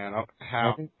 Oh man,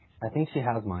 how? I think she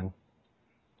has mine.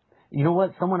 You know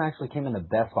what? Someone actually came into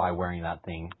Best Buy wearing that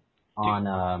thing. On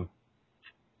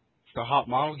the hot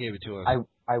model gave it to us.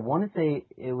 I want to say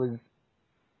it was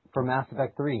for Mass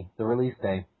Effect 3, the release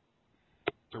day.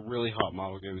 The really hot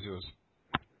model gave it to us.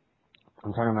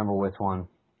 I'm trying to remember which one.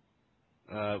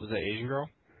 Was that Asian girl?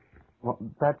 Well,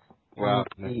 that's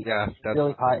really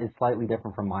hot is slightly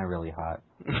different from my really hot.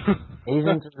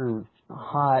 Asians are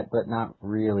hot, but not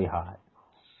really hot.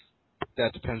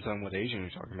 That depends on what Asian you're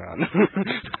talking about.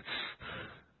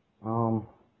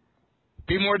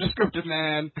 Be more descriptive,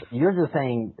 man. You're just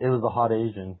saying it was a hot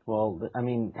Asian. Well, I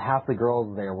mean, half the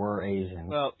girls there were Asian.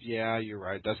 Well, yeah, you're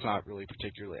right. That's not really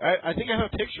particularly. I think I have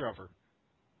a picture of her.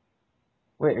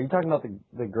 Wait, are you talking about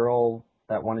the girl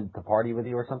that wanted to party with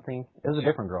you or something? It was a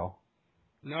different girl.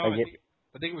 No, I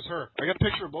think it was her. I got a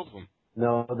picture of both of them.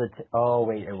 No,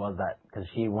 wait, it was that, because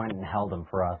she went and held them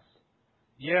for us.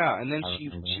 Yeah, and then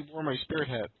she wore my spirit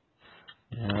hat.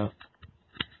 Yeah.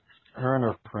 Her and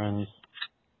her friends.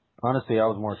 Honestly, I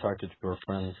was more attracted to her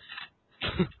friends.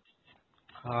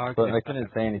 But I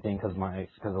couldn't say anything because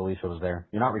Alicia was there.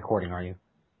 You're not recording, are you?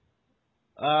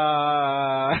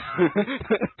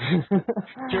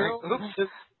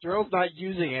 Gerald's not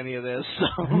using any of this. So.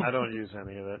 I don't use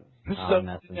any of it.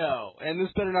 No, and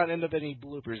this better not end up any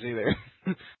bloopers either.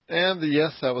 And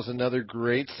yes, that was another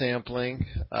great sampling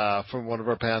from one of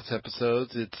our past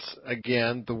episodes. It's,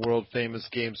 again, the world-famous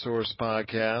Game Source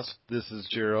podcast. This is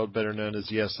Gerald, better known as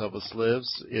Yes Elvis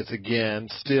Lives. It's, again,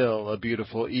 still a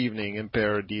beautiful evening in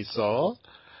Paradiso.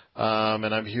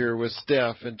 And I'm here with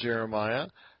Steph and Jeremiah.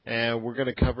 And we're going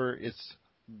to cover, it's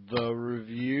the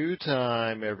review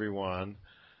time, everyone.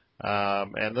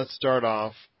 And let's start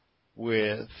off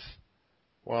with,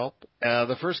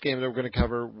 the first game that we're going to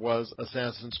cover was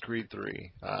Assassin's Creed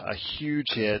 3. A huge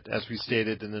hit, as we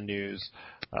stated in the news,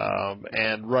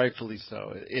 and rightfully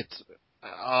so. It's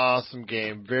an awesome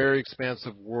game, very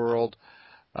expansive world.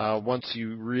 Once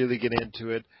you really get into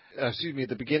it,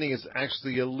 the beginning is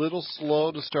actually a little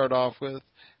slow to start off with,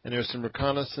 and there's some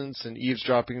reconnaissance and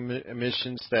eavesdropping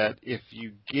missions that, if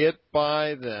you get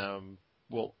by them,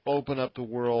 will open up the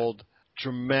world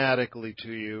dramatically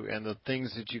to you, and the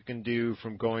things that you can do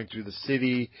from going through the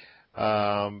city,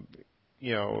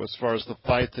 as far as the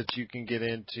fight that you can get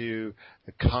into,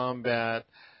 the combat,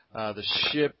 the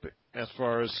ship, as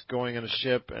far as going on a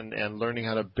ship and learning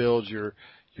how to build your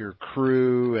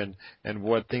crew and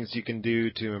what things you can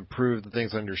do to improve the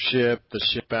things on your ship, the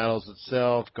ship battles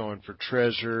itself, going for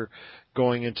treasure,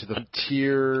 going into the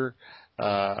frontier,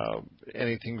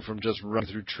 anything from just running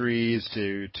through trees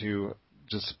to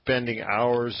just spending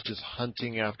hours just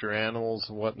hunting after animals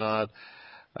and whatnot.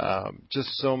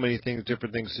 Just so many things,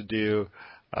 different things to do.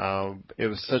 It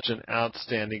was such an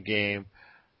outstanding game.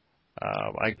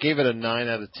 I gave it a 9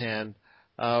 out of 10.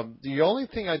 The only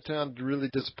thing I found really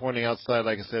disappointing outside,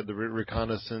 like I said, the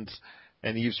reconnaissance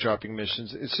and eavesdropping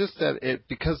missions, it's just that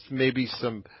because maybe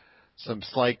some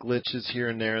slight glitches here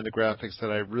and there in the graphics,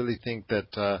 that I really think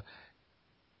that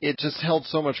it just held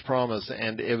so much promise,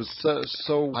 and it was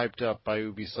so hyped up by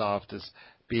Ubisoft as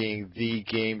being the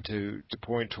game to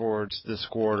point towards this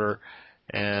quarter,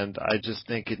 and I just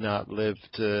think it not lived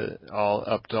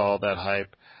up to all that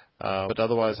hype. But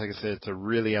otherwise, like I said, it's a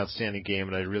really outstanding game,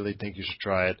 and I really think you should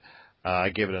try it. I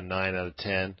gave it a 9 out of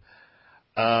 10.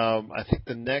 I think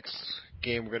the next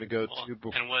game we're going to go to...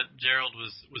 And what Gerald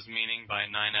was meaning by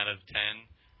 9 out of 10,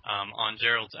 on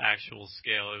Gerald's actual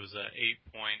scale, it was a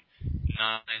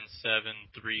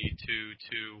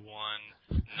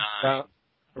 8.9732219.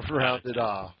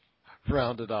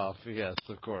 Rounded off, yes,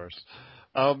 of course.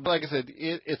 Like I said,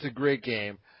 it's a great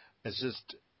game. It's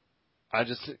just... I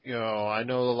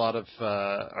know a lot of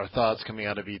our thoughts coming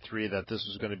out of E3 that this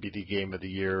was going to be the game of the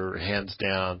year, hands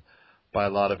down, by a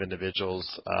lot of individuals.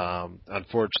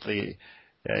 Unfortunately,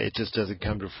 it just doesn't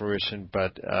come to fruition.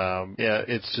 But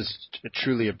it's just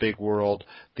truly a big world.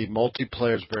 The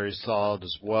multiplayer is very solid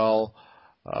as well.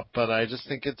 But I just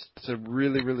think it's a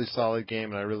really, really solid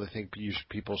game, and I really think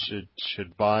people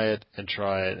should buy it and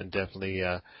try it and definitely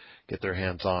get their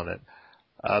hands on it.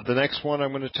 The next one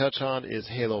I'm going to touch on is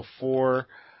Halo 4.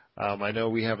 I know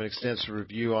we have an extensive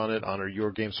review on it on our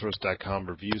YourGameSource.com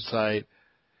review site.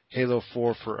 Halo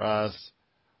 4 for us,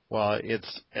 well,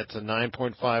 it's a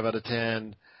 9.5 out of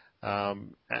 10.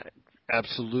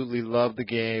 Absolutely love the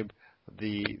game.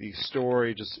 The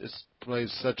story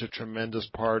plays such a tremendous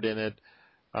part in it.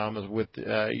 With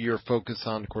your focus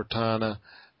on Cortana,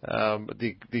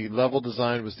 the level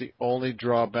design was the only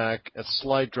drawback, a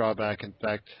slight drawback, in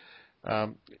fact.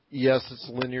 Yes, it's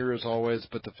linear as always,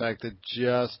 but the fact that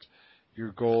just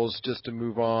your goal is just to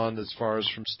move on as far as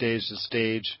from stage to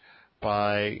stage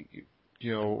by,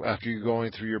 after you're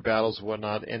going through your battles and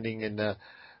whatnot, ending in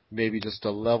maybe just a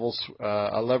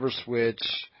lever switch,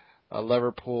 a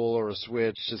lever pull, or a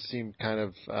switch just seemed kind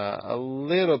of a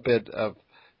little bit of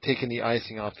taking the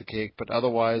icing off the cake. But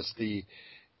otherwise, the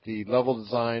level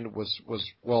design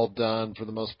was well done for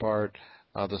the most part.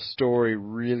 The story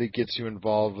really gets you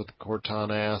involved with the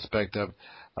Cortana aspect of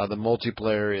the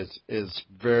multiplayer is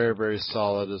very, very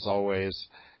solid as always,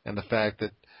 and the fact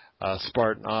that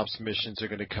Spartan Ops missions are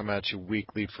going to come at you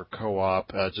weekly for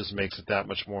co-op just makes it that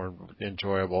much more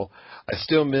enjoyable. I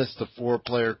still miss the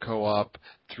 4-player co-op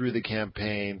through the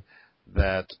campaign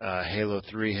that Halo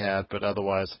 3 had, but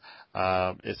otherwise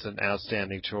it's an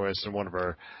outstanding choice and one of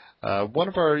our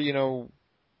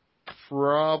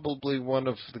probably one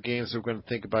of the games that we're going to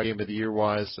think about Game of the Year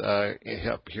wise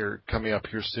coming up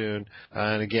here soon.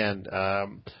 And again,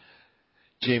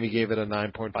 Jamie gave it a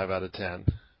 9.5 out of 10.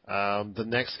 The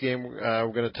next game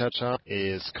we're going to touch on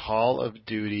is Call of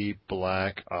Duty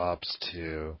Black Ops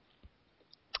 2.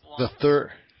 The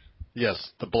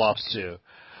Black Ops 2.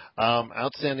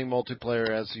 Outstanding multiplayer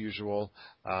as usual,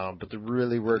 but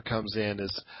really where it comes in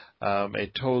is a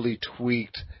totally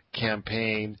tweaked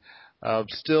campaign.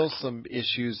 Still some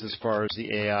issues as far as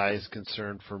the AI is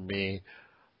concerned for me,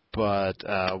 but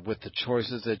with the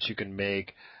choices that you can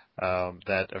make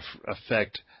that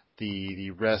affect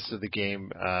the rest of the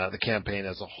game, the campaign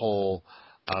as a whole,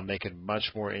 make it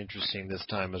much more interesting this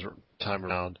time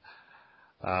around.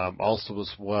 Also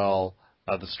as well,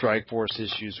 the Strike Force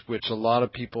issues, which a lot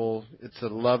of people, it's a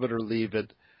love it or leave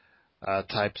it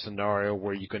type scenario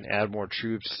where you can add more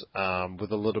troops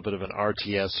with a little bit of an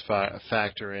RTS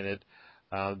factor in it.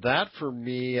 That for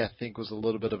me, I think, was a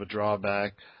little bit of a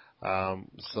drawback.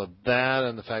 So that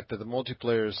and the fact that the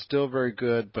multiplayer is still very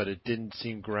good, but it didn't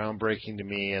seem groundbreaking to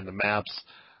me, and the maps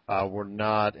were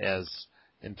not as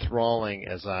enthralling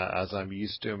as I'm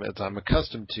used to, as I'm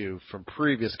accustomed to from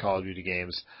previous Call of Duty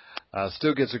games.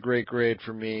 Still gets a great grade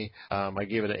for me. I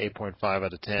gave it an 8.5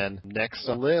 out of 10. Next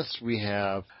on the list, we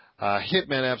have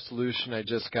Hitman Absolution. I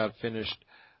just got finished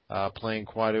playing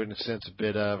quite an extensive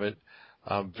bit of it.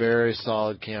 Very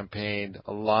solid campaign.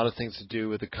 A lot of things to do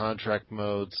with the contract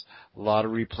modes. A lot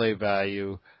of replay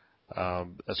value.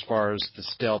 As far as the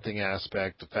stealthing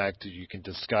aspect, the fact that you can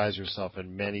disguise yourself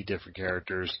in many different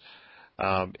characters.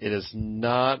 It is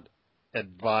not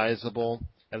advisable,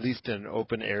 at least in an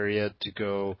open area, to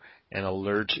go and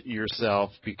alert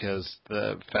yourself, because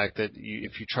the fact that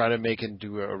if you try to make it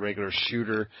into a regular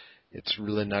shooter, it's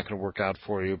really not going to work out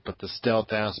for you. But the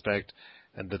stealth aspect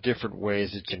and the different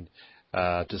ways that you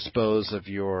can dispose of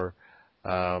your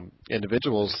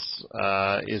individuals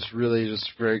is really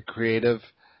just very creative.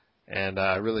 And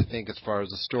I really think as far as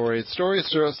the story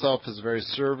itself is very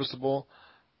serviceable,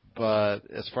 but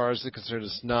as far as it's concerned,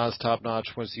 it's not as top-notch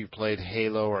once you've played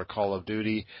Halo or Call of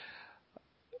Duty.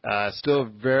 Still a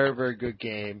very, very good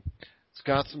game. It's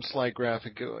got some slight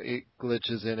graphic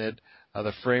glitches in it.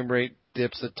 The frame rate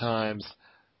dips at times,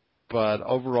 but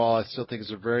overall, I still think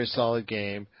it's a very solid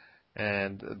game.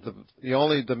 And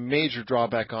the major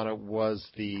drawback on it was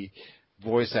the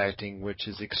voice acting, which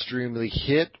is extremely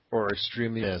hit or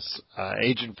extremely miss.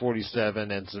 Agent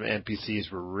 47 and some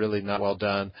NPCs were really not well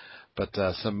done, but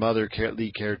some other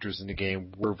lead characters in the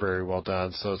game were very well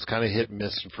done. So it's kind of hit and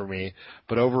miss for me.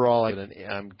 But overall,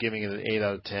 I'm giving it an 8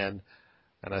 out of 10,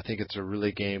 and I think it's a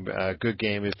really good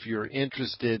game if you're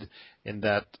interested in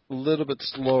that little bit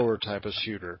slower type of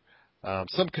shooter.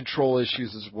 Some control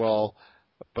issues as well,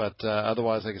 but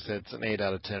otherwise, like I said, it's an 8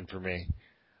 out of 10 for me.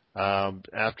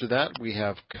 After that, we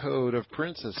have Code of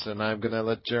Princess, and I'm going to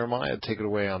let Jeremiah take it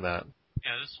away on that.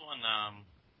 Yeah, this one,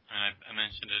 I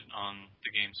mentioned it on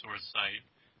the Game Source site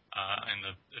in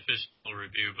the official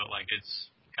review, but it's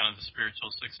kind of the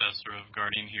spiritual successor of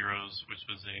Guardian Heroes, which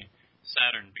was a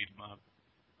Saturn beat 'em up,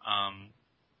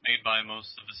 made by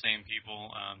most of the same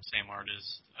people, same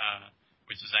artist,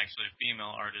 which is actually a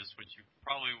female artist, which you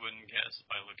probably wouldn't guess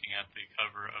by looking at the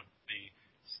cover of the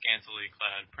scantily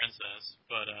clad princess,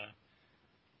 but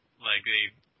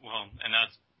and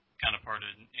that's kind of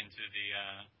parted into the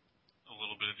a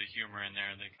little bit of the humor in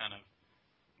there. They kind of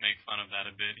make fun of that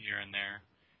a bit here and there.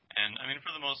 And, I mean,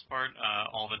 for the most part,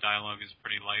 all the dialogue is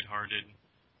pretty lighthearted.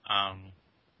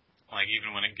 Like,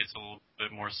 even when it gets a little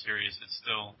bit more serious, it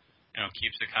still,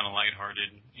 keeps it kind of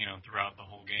lighthearted, throughout the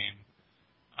whole game.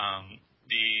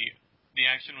 The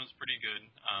action was pretty good.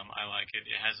 I like it.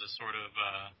 It has a sort of,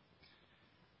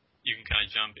 you can kind of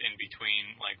jump in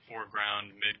between, like,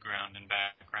 foreground, midground, and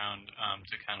background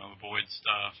to kind of avoid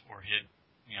stuff or hit,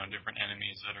 different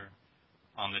enemies that are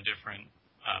on the different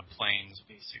planes,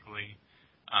 basically.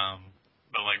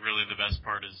 But, like, really the best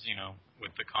part is,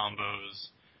 with the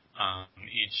combos,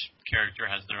 each character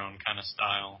has their own kind of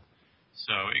style.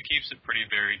 So it keeps it pretty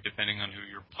varied depending on who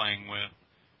you're playing with,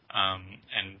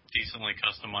 and decently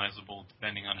customizable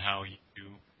depending on how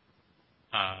you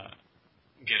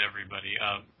get everybody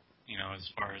up, as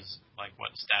far as, like,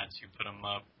 what stats you put them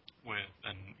up with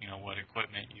and, what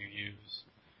equipment you use.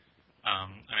 I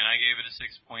mean, I gave it a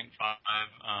 6.5.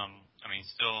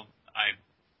 Still, I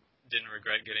didn't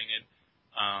regret getting it.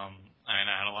 I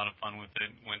had a lot of fun with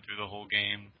it, went through the whole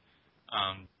game,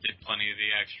 did plenty of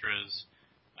the extras.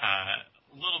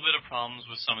 A little bit of problems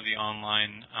with some of the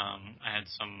online. I had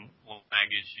some lag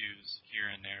issues here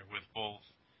and there with both,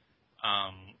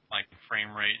 like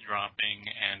frame rate dropping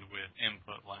and with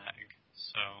input lag.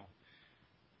 So,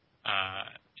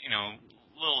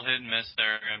 little hit and miss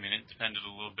there. I mean, it depended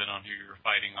a little bit on who you were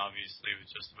fighting. Obviously, it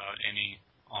was just about any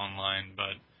online,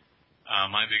 but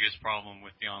my biggest problem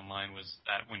with the online was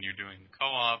that when you're doing the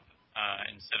co-op,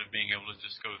 instead of being able to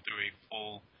just go through a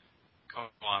full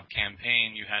co-op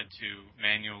campaign, you had to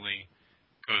manually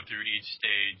go through each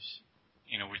stage,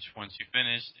 which once you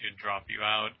finished, it would drop you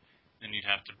out. Then you'd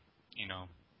have to,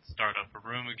 start up a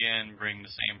room again, bring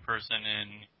the same person in,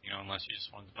 unless you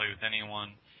just wanted to play with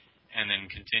anyone, and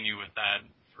then continue with that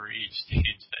for each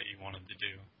stage that you wanted to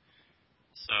do.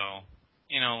 So,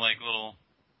 like little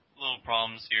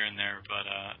problems here and there, but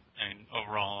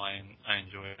overall, I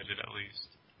enjoyed it at least.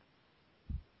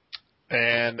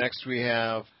 And next we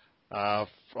have,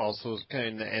 also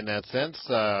in that sense,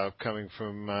 coming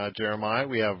from Jeremiah,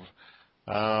 we have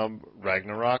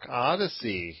Ragnarok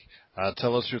Odyssey.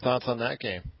 Tell us your thoughts on that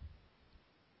game.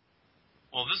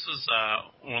 Well, this was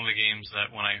one of the games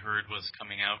that when I heard was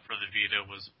coming out for the Vita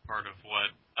was part of what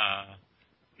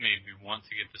made me want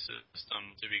to get the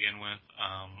system to begin with.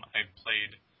 I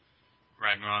played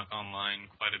Ragnarok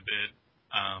Online quite a bit,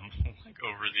 like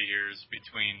over the years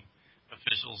between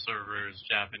official servers,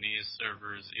 Japanese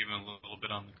servers, even a little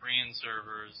bit on the Korean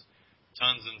servers,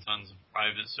 tons and tons of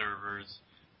private servers.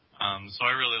 So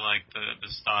I really like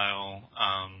the style,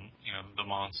 the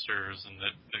monsters and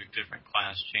the different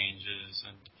class changes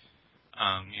and,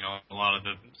 a lot of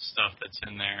the stuff that's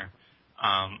in there.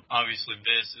 Obviously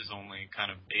this is only kind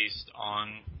of based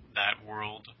on that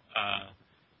world,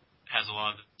 has a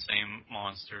lot of the same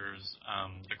monsters.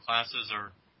 The classes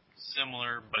are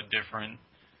similar but different.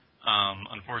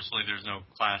 Unfortunately there's no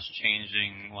class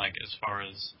changing, like as far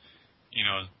as,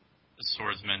 the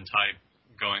swordsman type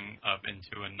going up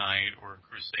into a knight or a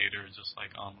crusader, just like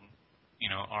on,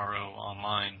 RO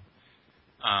Online.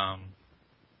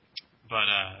 But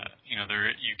there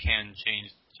you can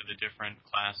change to the different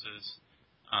classes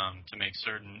to make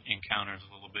certain encounters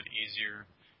a little bit easier,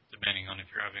 depending on if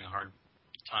you're having a hard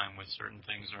time with certain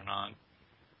things or not.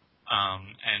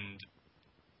 And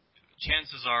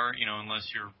chances are, unless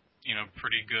you're,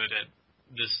 pretty good at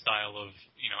this style of,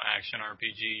 action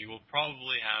RPG, you will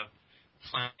probably have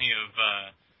plenty of,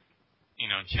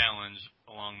 challenge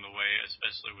along the way,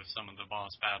 especially with some of the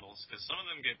boss battles, because some of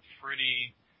them get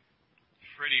pretty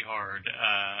hard.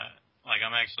 Like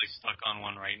I'm actually stuck on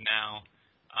one right now,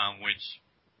 which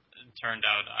turned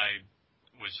out I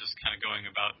was just kind of going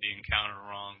about the encounter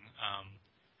wrong.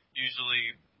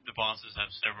 Usually the bosses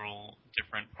have several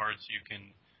different parts you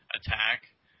can attack,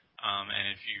 and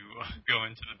if you go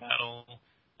into the battle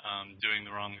doing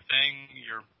the wrong thing,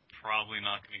 you're probably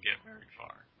not going to get very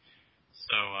far.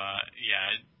 So,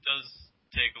 it does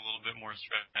take a little bit more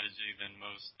strategy than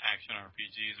most action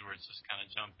RPGs where it's just kind of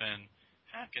jump in,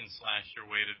 hack and slash your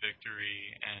way to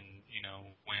victory and,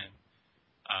 win.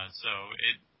 So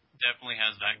it definitely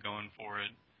has that going for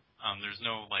it. There's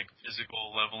no,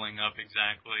 physical leveling up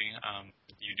exactly.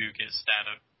 You do get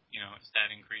stat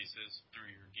increases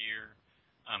through your gear,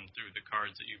 through the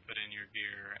cards that you put in your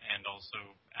gear, and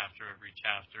also after every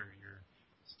chapter, your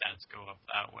stats go up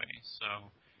that way.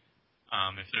 So,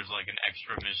 if there's an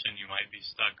extra mission you might be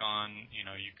stuck on,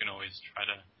 you can always try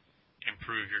to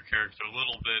improve your character a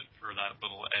little bit for that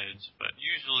little edge, but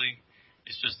usually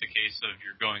it's just a case of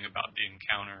you're going about the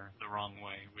encounter the wrong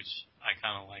way, which I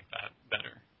kind of like that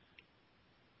better.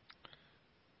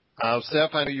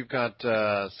 Steph, I know you've got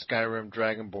Skyrim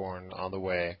Dragonborn on the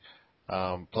way.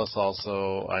 Plus,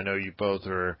 also, I know you both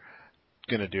are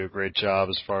going to do a great job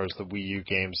as far as the Wii U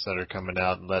games that are coming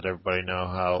out, and let everybody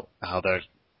know how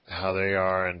they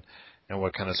are and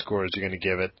what kind of scores you're going to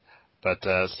give it. But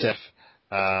Steph,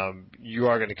 you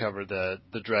are going to cover the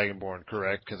Dragonborn,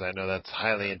 correct? Because I know that's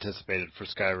highly anticipated for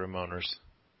Skyrim owners.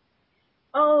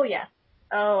 Oh, yes.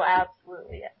 Oh,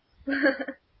 absolutely, yes.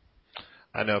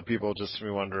 I know people just be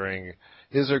wondering,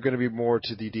 is there going to be more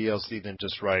to the DLC than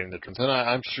just writing the trends? And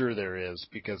I'm sure there is,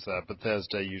 because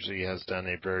Bethesda usually has done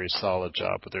a very solid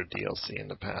job with their DLC in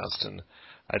the past, and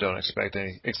I don't expect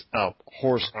any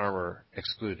horse armor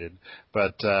excluded,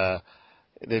 but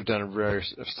they've done a very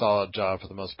solid job for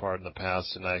the most part in the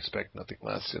past, and I expect nothing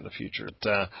less in the future.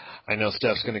 But, I know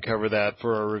Steph's going to cover that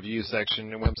for our review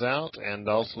section when it comes out, and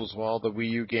also as well, the Wii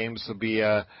U games will be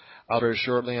out very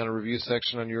shortly on a review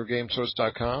section on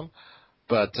YourGameSource.com.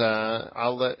 But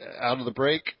out of the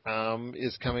break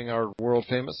is coming our world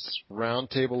famous Round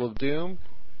Table of Doom.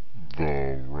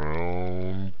 The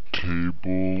Round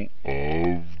Table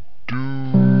of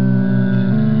Doom.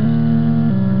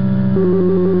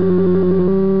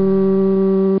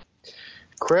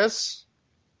 Chris,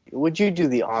 would you do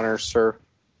the honors, sir?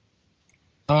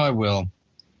 Oh, I will.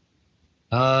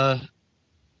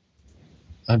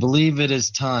 I believe it is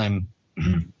time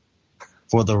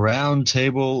for the Round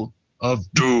Table of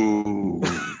Doom.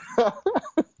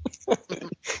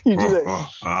 You do that.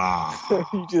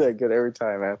 You do that good every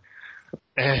time, man.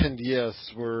 And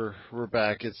yes, we're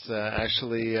back. It's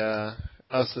actually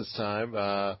us this time.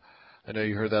 I know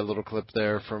you heard that little clip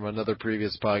there from another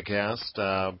previous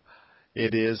podcast.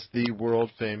 It is the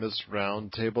world famous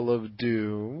Round Table of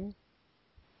Doom.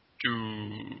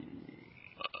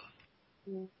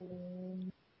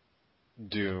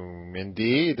 Doom,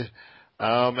 indeed.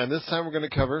 And this time we're going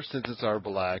to cover, since it's our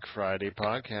Black Friday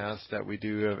podcast that we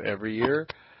do every year,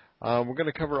 we're going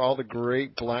to cover all the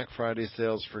great Black Friday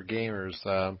sales for gamers.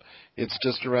 It's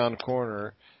just around the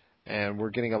corner, and we're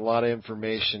getting a lot of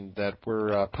information that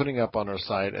we're putting up on our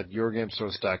site at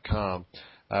YourGameSource.com.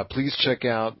 Please check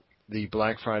out the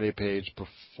Black Friday page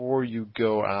before you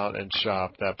go out and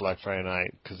shop that Black Friday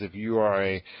night, because if you are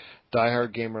a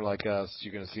diehard gamer like us,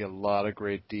 you're going to see a lot of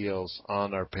great deals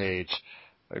on our page.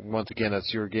 Once again,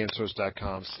 that's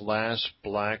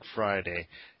YourGameSource.com/Black Friday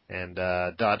and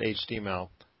 .html,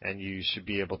 and you should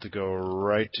be able to go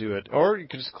right to it, or you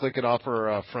can just click it off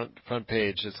our front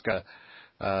page. It's got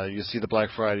you see the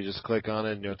Black Friday, just click on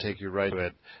it and it'll take you right to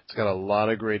it. It's got a lot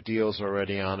of great deals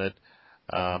already on it.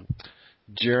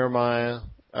 Jeremiah,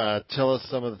 tell us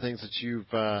some of the things that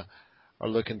you've are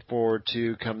looking forward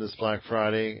to come this Black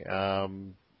Friday, as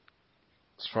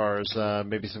far as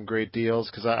maybe some great deals,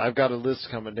 because I've got a list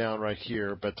coming down right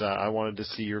here, but I wanted to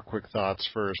see your quick thoughts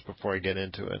first before I get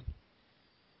into it.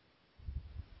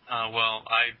 Well,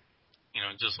 I,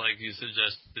 just like you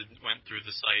suggested, went through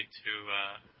the site to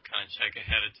kind of check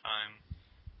ahead of time,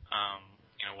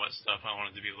 what stuff I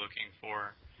wanted to be looking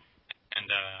for, and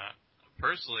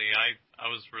personally, I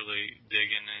was really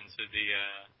digging into the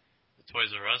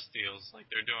Toys R Us deals. Like,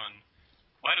 they're doing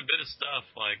quite a bit of stuff,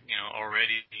 like,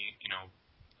 already,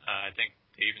 I think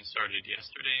they even started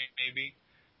yesterday, maybe.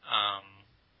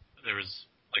 There was,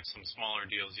 like, some smaller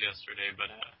deals yesterday, but,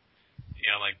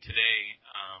 yeah, like today,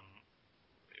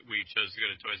 we chose to go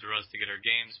to Toys R Us to get our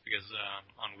games because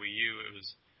on Wii U it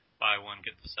was buy one,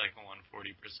 get the second one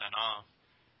 40% off,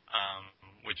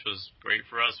 which was great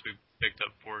for us. We picked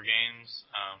up 4 games.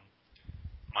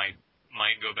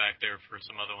 Might go back there for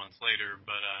some other ones later,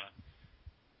 but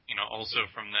also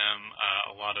from them,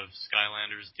 a lot of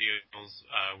Skylanders deals,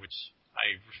 which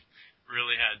I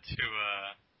really had to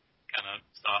kind of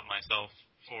stop myself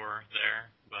for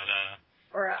there. But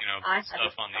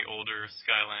stuff on the older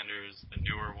Skylanders, the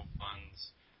newer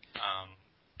ones.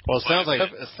 Well, it sounds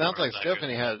like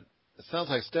Stephanie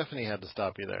had to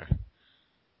stop you there.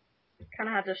 Kind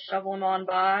of had to shovel them on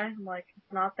by. I'm like,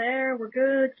 it's not there. We're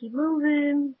good. Keep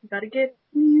moving. We gotta get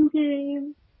new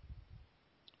games.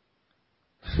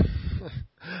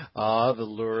 The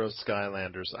lure of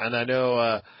Skylanders. And I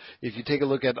know if you take a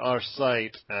look at our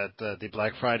site at the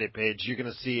Black Friday page, you're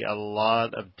going to see a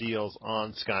lot of deals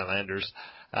on Skylanders.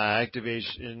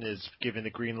 Activision is giving the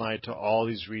green light to all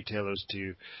these retailers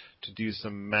to do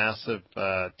some massive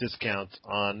discounts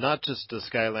on not just the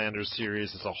Skylanders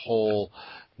series as a whole,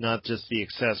 not just the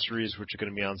accessories, which are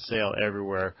going to be on sale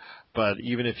everywhere, but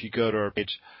even if you go to our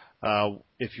page,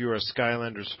 if you're a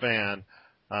Skylanders fan,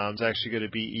 it's actually going to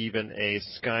be even a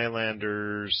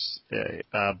Skylanders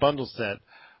bundle set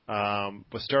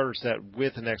a starter set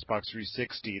with an Xbox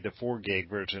 360, the 4 gig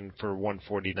version for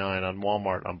 $149 on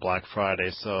Walmart on Black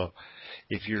Friday. So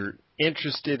if you're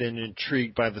interested and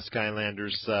intrigued by the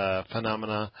Skylanders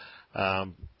phenomena,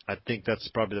 I think that's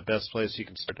probably the best place you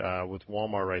can start with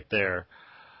Walmart right there.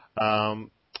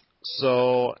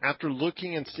 So after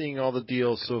looking and seeing all the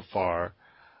deals so far,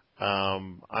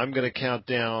 I'm going to count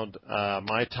down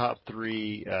my top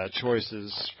 3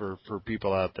 choices for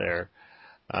people out there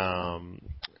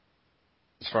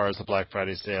as far as the Black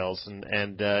Friday sales.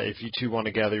 And if you two want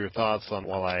to gather your thoughts on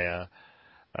while I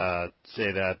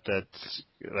say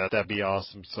that'd be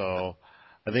awesome. So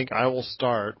I think I will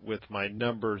start with my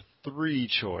number 3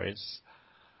 choice.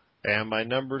 And my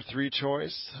number 3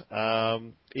 choice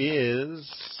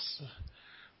is,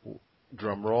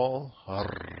 drum roll,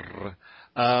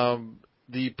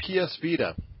 the PS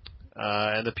Vita.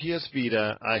 And the PS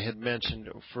Vita I had mentioned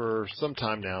for some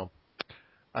time now.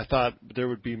 I thought there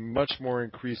would be much more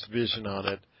increased vision on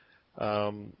it.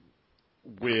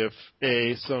 With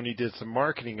A, Sony did some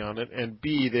marketing on it, and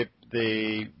B,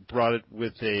 they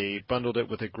bundled it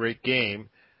with a great game,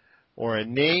 or a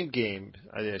name game,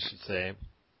 I should say,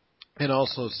 and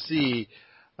also C,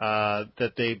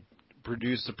 that they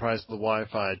reduced the price of the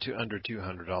Wi-Fi to under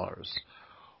 $200.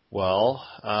 Well,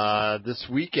 this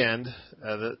weekend,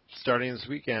 starting this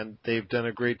weekend, they've done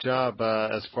a great job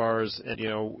as far as,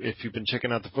 if you've been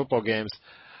checking out the football games,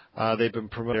 they've been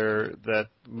promoting that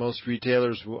most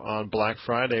retailers on Black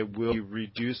Friday will be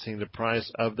reducing the price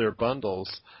of their bundles.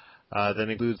 That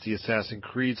includes the Assassin's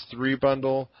Creed 3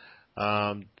 bundle,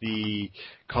 the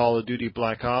Call of Duty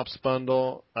Black Ops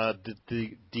bundle,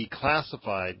 the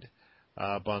Declassified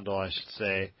bundle, I should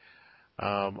say.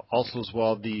 Also as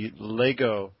well, the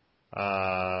Lego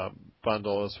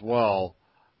bundle as well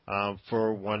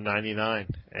for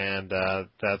 $199, and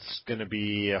that's going to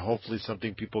be hopefully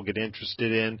something people get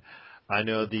interested in. I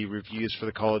know the reviews for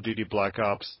the Call of Duty Black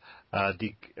Ops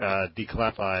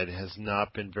Declassified has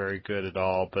not been very good at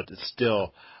all, but it's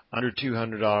still under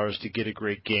 $200 to get a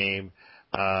great game,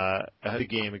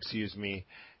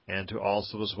 and to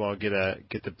also as well get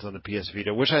them on the PS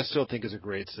Vita, which I still think is a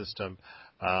great system.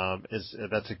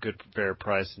 That's a good fair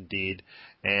price indeed.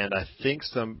 And I think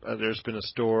there's been a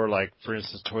store like, for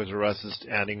instance, Toys R Us is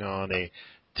adding on a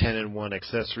 10-in-1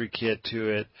 accessory kit to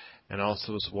it, and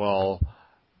also as well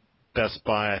Best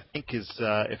Buy, I think is,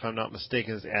 if I'm not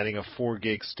mistaken, is adding a 4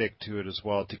 gig stick to it as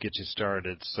well to get you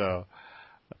started. So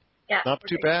yeah, not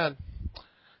too bad.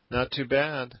 Not too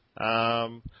bad.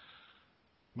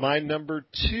 My number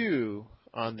 2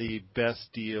 on the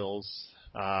best deals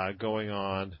going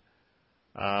on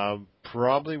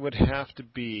probably would have to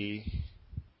be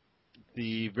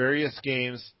the various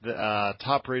games, the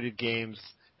top-rated games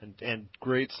and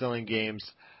great-selling games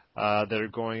that are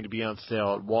going to be on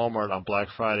sale at Walmart on Black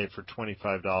Friday for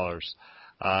 $25.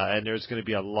 And there's going to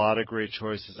be a lot of great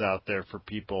choices out there for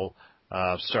people,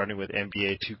 starting with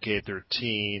NBA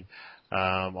 2K13,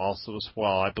 also as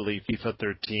well, I believe FIFA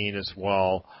 13 as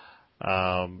well.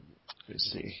 Let me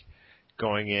see.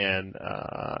 Going in,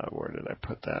 where did I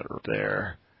put that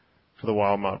there? For the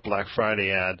Walmart Black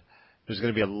Friday ad. There's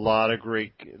going to be a lot of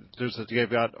great, they've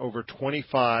got over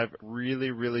 25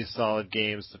 really, really solid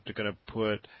games that they're going to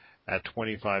put at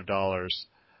 $25.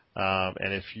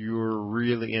 And if you're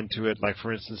really into it, like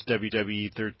for instance,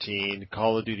 WWE 13,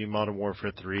 Call of Duty Modern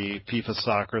Warfare 3, FIFA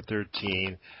Soccer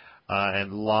 13,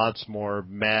 and lots more,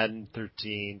 Madden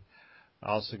 13,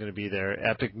 also going to be there.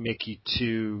 Epic Mickey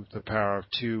 2, The Power of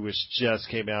 2, which just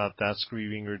came out. That's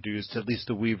being reduced, at least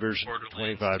the Wii version, to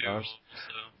 $25.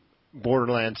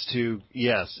 Borderlands 2,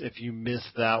 yes. If you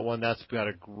missed that one, that's got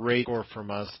a great score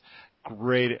from us.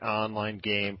 Great online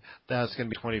game. That's going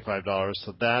to be $25.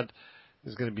 So that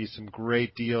is going to be some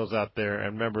great deals out there.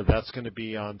 And remember, that's going to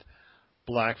be on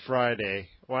Black Friday.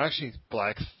 Well, actually,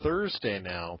 Black Thursday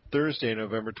now. Thursday,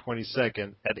 November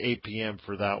 22nd at 8 p.m.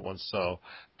 for that one. So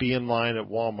be in line at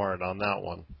Walmart on that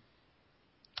one.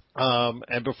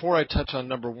 And before I touch on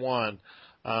number 1,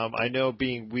 I know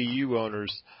being Wii U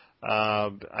owners,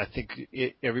 I think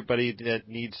everybody that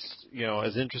needs,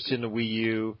 is interested in the Wii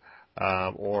U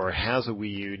or has a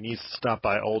Wii U needs to stop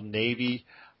by Old Navy,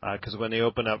 because when they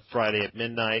open up Friday at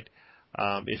midnight,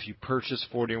 if you purchase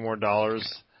 $40 or more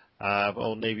of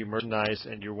Old Navy merchandise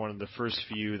and you're one of the first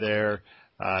few there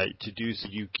to do so,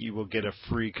 you will get a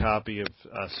free copy of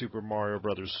Super Mario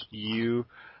Brothers U.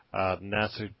 And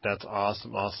that's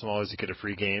awesome. Always to get a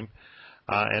free game.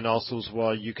 And also as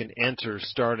well, you can enter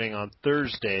starting on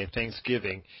Thursday,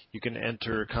 Thanksgiving. You can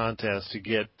enter a contest to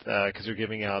get, because they're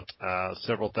giving out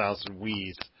several thousand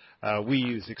Wii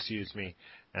U's,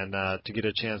 and to get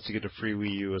a chance to get a free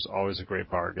Wii U is always a great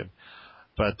bargain.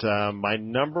 But my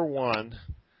number one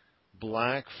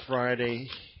Black Friday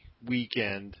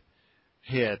weekend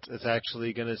hit is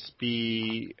actually going to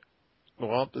be,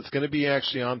 well, it's going to be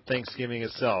actually on Thanksgiving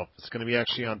itself. It's going to be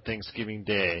actually on Thanksgiving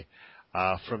Day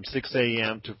from 6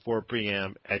 a.m. to 4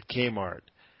 p.m. at Kmart.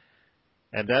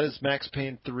 And that is Max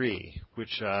Payne 3,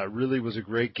 which really was a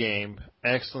great game,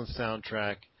 excellent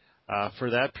soundtrack. For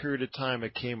that period of time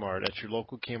at Kmart, at your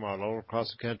local Kmart all across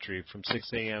the country, from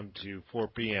 6 a.m. to 4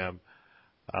 p.m.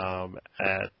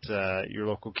 At your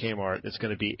local Kmart, it's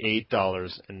going to be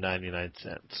 $8.99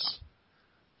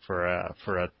 for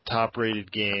a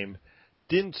top-rated game.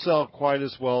 Didn't sell quite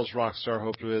as well as Rockstar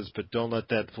hoped it was, but don't let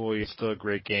that fool you. It's still a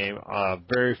great game.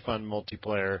 Very fun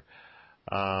multiplayer.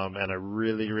 And a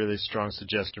really, really strong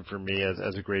suggestion for me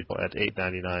as a great deal at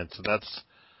 $8.99. So that's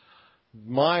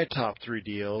my top 3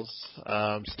 deals.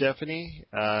 Stephanie,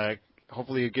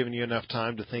 hopefully I've given you enough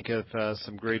time to think of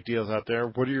some great deals out there.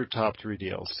 What are your top 3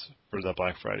 deals for the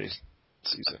Black Friday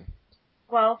season?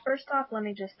 Well, first off, let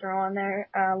me just throw on there,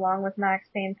 along with Max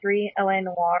Payne 3, LA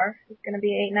Noire is going to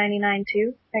be $8.99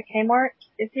 too at Kmart.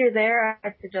 If you're there,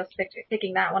 I'd suggest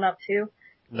picking that one up too.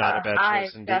 Not a bad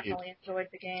choice indeed. I definitely enjoyed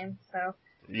the game, so.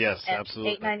 Yes,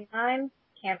 absolutely. $8.99,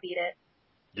 can't beat it.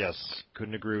 Yes,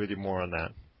 couldn't agree with you more on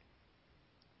that.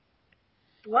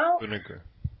 Well, couldn't agree.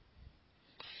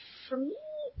 For me,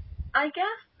 I guess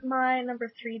my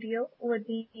number 3 deal would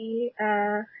be,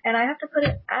 and I have to put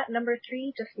it at number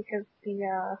 3 just because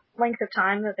the length of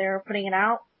time that they're putting it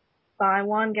out. Buy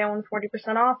one, get one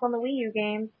 40% off on the Wii U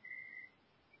games.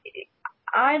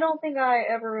 I don't think I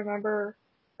ever remember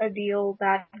a deal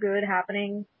that good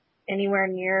happening anywhere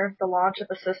near the launch of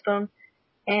the system.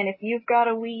 And if you've got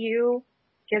a Wii U,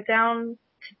 get down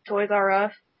to Toys R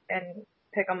Us and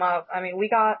pick them up. I mean, we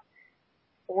got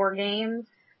 4 games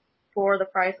for the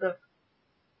price of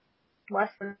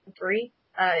less than 3.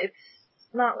 It's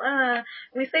not,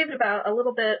 we saved about a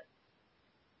little bit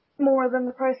more than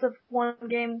the price of one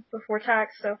game before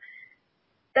tax, so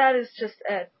that is just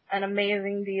an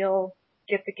amazing deal.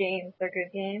 Get the games, they're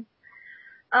good games.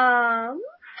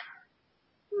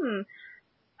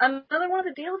 Another one of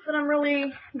the deals that I'm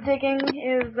really digging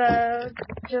is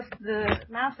just the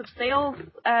massive sales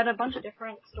at a bunch of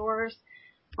different stores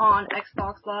on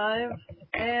Xbox Live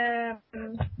and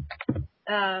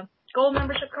gold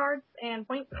membership cards and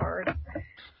point cards.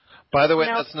 By the way,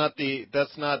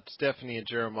 that's not Stephanie and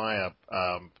Jeremiah,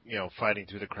 fighting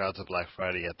through the crowds of Black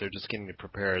Friday yet. They're just getting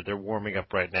prepared. They're warming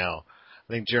up right now.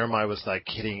 I think Jeremiah was like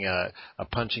hitting a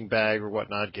punching bag or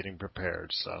whatnot, getting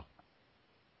prepared. So.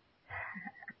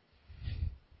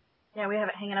 Yeah, we have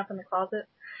it hanging up in the closet.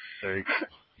 There you go.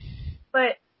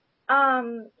 But,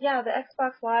 the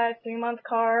Xbox Live 3-month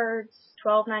cards,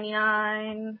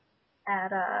 $12.99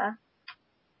 at,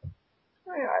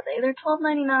 where are they? They're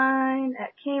 $12.99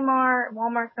 at Kmart.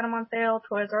 Walmart's got them on sale.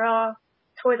 Toys R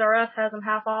Us has them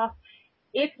half off.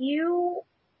 If you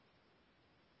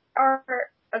are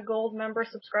a gold member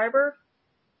subscriber,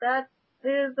 that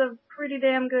is a pretty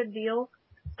damn good deal.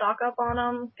 Stock up on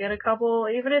them. Get a couple,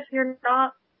 even if you're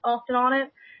not often on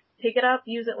it, pick it up,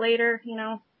 use it later,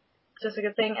 it's just a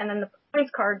good thing. And then the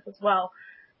points cards as well.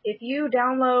 If you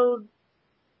download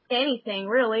anything,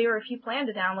 really, or if you plan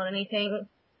to download anything,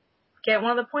 get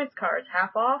one of the points cards,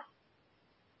 half off.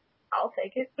 I'll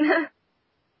take it.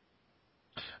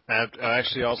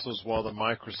 Actually, also as well, the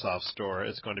Microsoft Store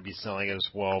is going to be selling it as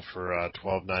well for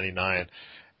 $12.99.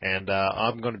 And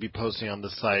I'm going to be posting on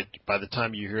the site. By the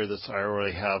time you hear this, I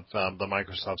already have the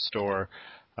Microsoft Store,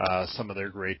 some of their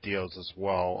great deals as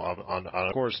well on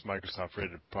of course,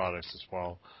 Microsoft-rated products as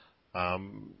well.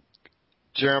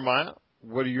 Jeremiah,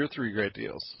 what are your 3 great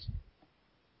deals?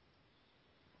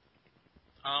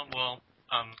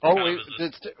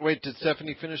 Did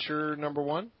Stephanie finish her number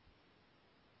 1?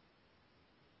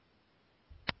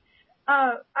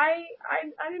 I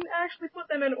didn't actually put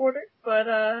them in order, but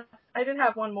I did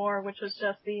have one more, which was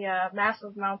just the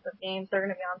massive amounts of games that are going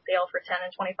to be on sale for $10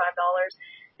 and $25.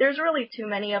 There's really too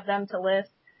many of them to list.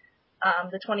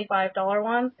 The $25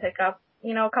 ones, pick up,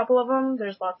 a couple of them.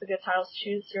 There's lots of good titles to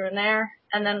choose through in there.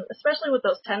 And then, especially with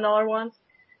those $10 ones,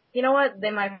 you know what?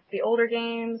 They might be older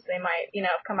games. They might,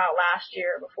 have come out last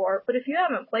year or before. But if you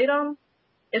haven't played them,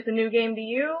 it's a new game to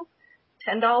you.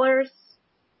 $10.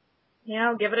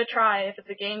 Give it a try. If it's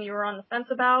a game you were on the fence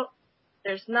about,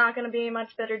 there's not going to be a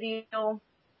much better deal,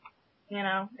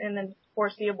 in the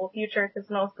foreseeable future, because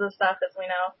most of the stuff, as we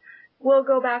know, will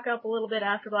go back up a little bit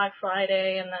after Black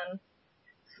Friday, and then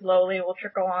slowly will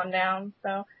trickle on down.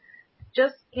 So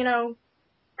just,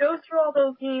 go through all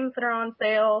those games that are on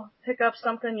sale, pick up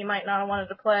something you might not have wanted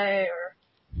to play, or,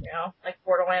 like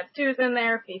Borderlands 2's in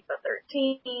there, FIFA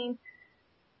 13,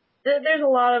 there's a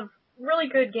lot of really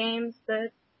good games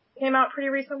that came out pretty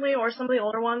recently, or some of the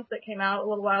older ones that came out a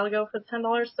little while ago for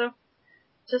 $10. So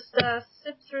just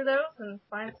sift through those and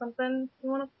find something you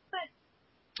want to play.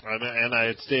 And I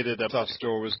had stated that Microsoft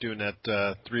Store was doing that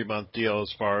 3-month deal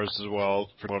as well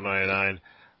for $4.99.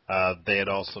 They had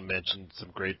also mentioned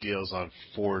some great deals on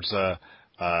Forza,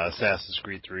 Assassin's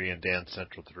Creed 3, and Dance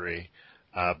Central 3.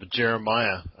 But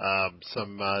Jeremiah,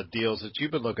 some deals that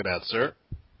you've been looking at, sir?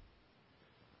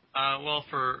 Well,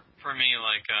 for me,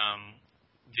 like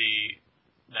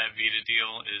that Vita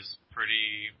deal is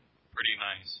pretty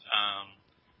nice.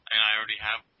 And I already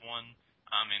have one.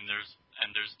 I mean, there's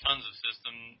tons of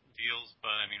system deals,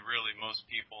 but I mean, really, most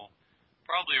people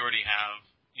probably already have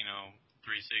 360,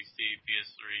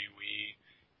 PS3, Wii,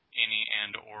 any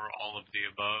and or all of the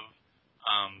above.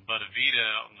 But a Vita,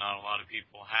 not a lot of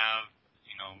people have.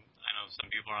 I know some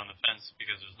people are on the fence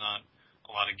because there's not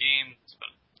a lot of games,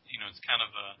 but it's kind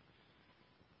of a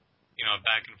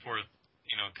back and forth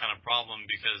kind of problem,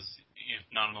 because if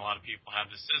not a lot of people have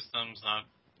the systems,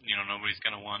 nobody's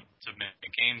going to want to make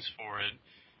games for it.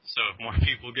 So if more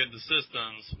people get the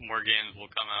systems, more games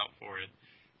will come out for it.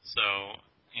 So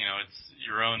it's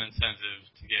your own incentive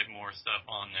to get more stuff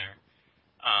on there.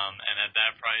 And at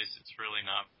that price, it's really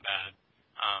not bad.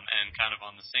 And kind of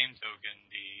on the same token,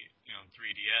 the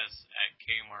 3DS at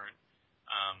Kmart,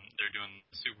 they're doing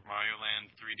the Super Mario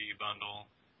Land 3D bundle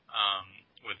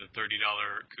with a $30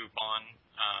 coupon.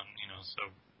 So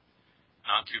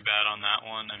not too bad on that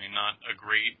one. I mean, not a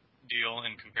great deal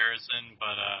in comparison,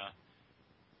 but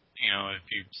if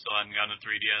you still haven't gotten a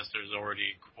 3DS, there's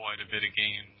already quite a bit of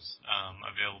games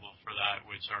available for that,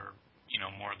 which are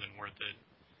more than worth it.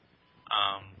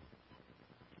 I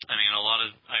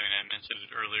mentioned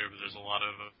it earlier, but there's a lot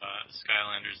of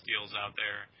Skylanders deals out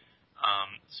there.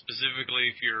 Specifically,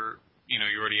 if you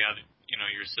already have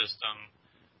your system,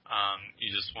 you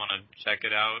just want to check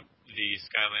it out. The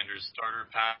Skylanders starter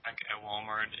pack at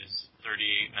Walmart is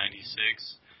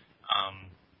 $38.96.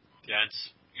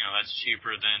 That's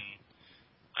cheaper than,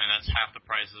 that's half the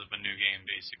price of a new game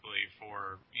basically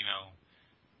for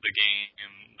the game,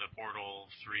 the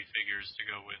Portal 3 figures to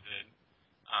go with it.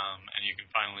 And you can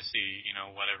finally see,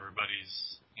 what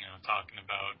everybody's, talking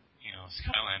about,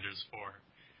 Skylanders for.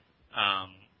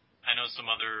 I know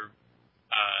some other,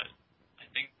 I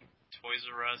think Toys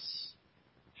R Us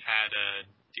had a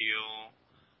deal.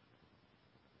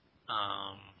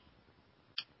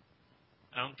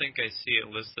 I don't think I see it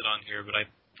listed on here, but I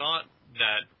thought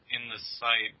that in the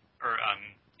site, or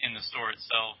in the store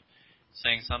itself,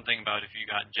 saying something about if you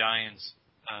got Giants,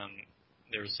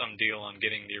 there was some deal on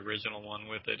getting the original one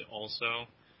with it also,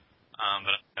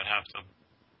 but I'd have to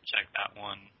check that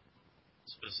one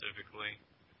specifically.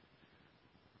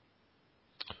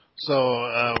 So,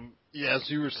 as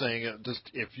you were saying, just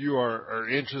if you are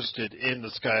interested in the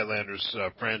Skylanders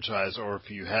franchise, or if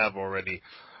you have already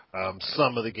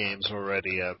some of the games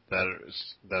already that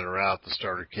are out, the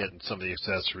starter kit and some of the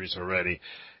accessories already,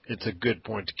 it's a good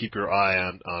point to keep your eye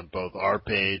on both our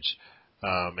page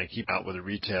and keep out with the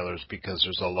retailers, because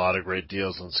there's a lot of great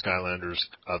deals on Skylanders,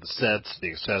 the sets, the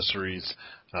accessories.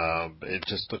 It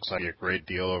just looks like a great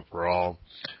deal overall.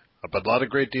 But a lot of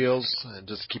great deals, and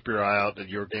just keep your eye out at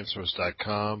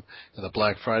yourgamesource.com. And the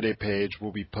Black Friday page,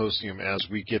 we'll be posting them as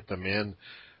we get them in.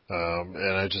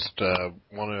 And I just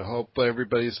want to hope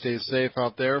everybody stays safe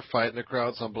out there, fighting the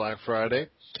crowds on Black Friday.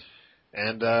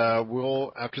 And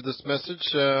we'll, after this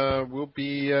message, we'll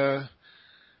be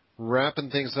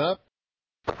wrapping things up.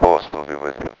 The Force will be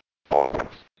with you always.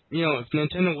 If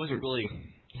Nintendo wasn't really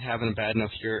having a bad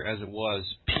enough year as it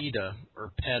was, PETA,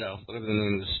 or PETA, whatever the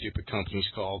name of the stupid company's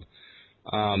called,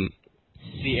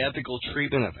 the ethical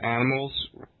treatment of animals,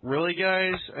 really,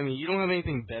 guys? I mean, you don't have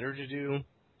anything better to do?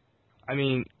 I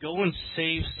mean, go and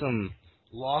save some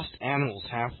lost animals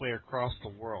halfway across the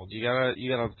world. You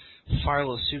gotta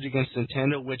file a suit against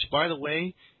Nintendo, which, by the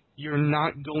way, you're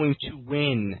not going to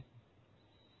win.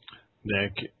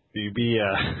 Nick, you'd be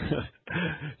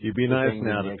nice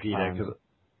now to PETA.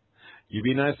 You'd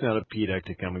be nice now to PETA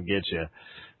to come and get you.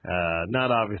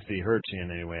 Not obviously hurt you in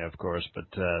any way, of course, but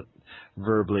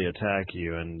verbally attack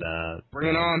you and bring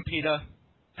it on, PETA.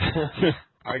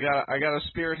 I got a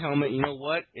spirit helmet. You know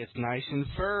what? It's nice and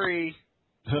furry.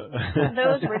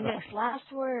 Those were Nick's last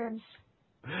words.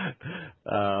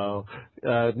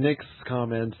 Nick's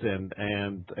comments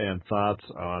and thoughts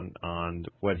on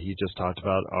what he just talked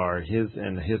about are his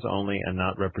and his only, and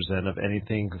not representative of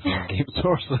anything from Game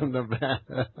Source of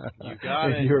Nevada. You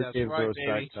got it. That's right,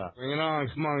 baby. Bring it on.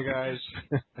 Come on, guys.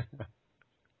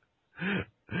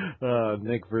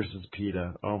 Nick versus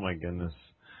PETA. Oh my goodness.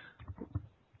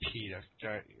 PETA.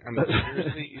 I mean,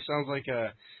 seriously, it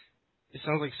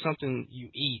sounds like something you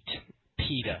eat.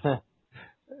 PETA.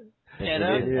 PETA?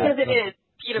 Because it is.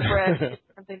 Pita bread is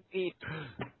something to eat.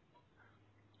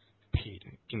 PETA.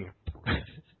 Give me a break.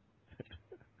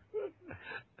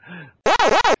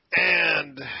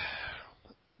 And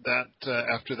that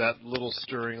after that little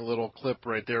stirring little clip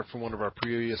right there from one of our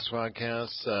previous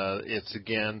podcasts, it's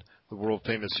again the world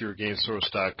famous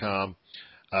YourGameSource.com.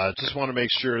 Just want to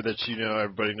make sure that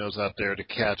everybody knows out there to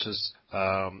catch us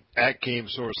at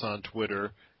GameSource on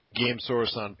Twitter,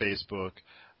 GameSource on Facebook,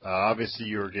 obviously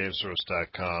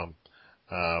YourGameSource.com.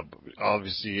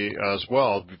 Obviously, as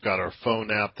well, we've got our phone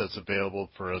app that's available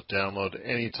for us to download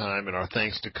anytime, and our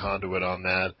thanks to Conduit on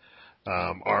that.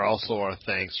 Our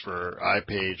thanks for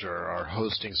iPage, our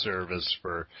hosting service,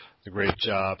 for the great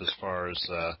job as far as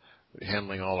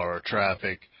handling all our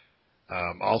traffic.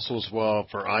 Also as well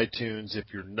for iTunes, if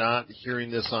you're not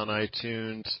hearing this on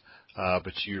iTunes,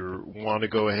 but you want to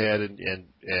go ahead and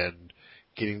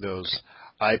getting those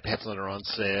iPads that are on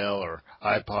sale or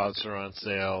iPods that are on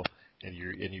sale, and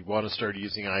you want to start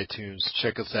using iTunes,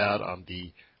 check us out on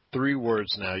the 3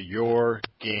 words now, Your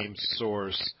Game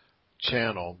Source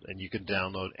channel, and you can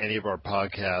download any of our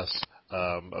podcasts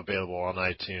available on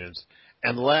iTunes.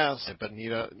 And last, but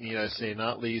need I say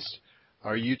not least,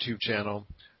 our YouTube channel,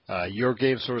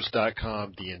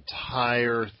 YourGameSource.com, the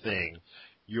entire thing,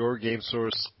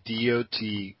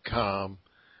 YourGameSource.com,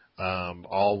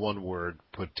 all one word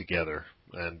put together.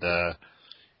 And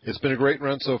it's been a great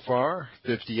run so far,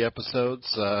 50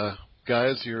 episodes.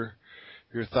 Guys, your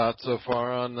thoughts so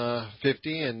far on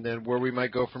 50 and then where we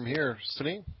might go from here,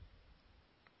 Sunny?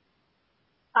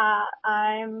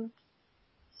 I'm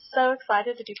so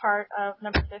excited to be part of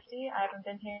number 50. I haven't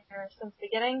been here since the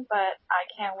beginning, but I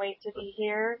can't wait to be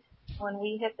here when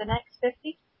we hit the next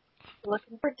 50.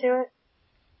 Looking forward to it.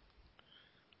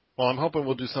 Well, I'm hoping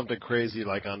we'll do something crazy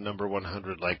like on number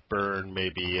 100, like burn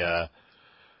maybe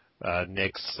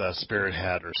Nick's spirit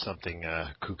hat or something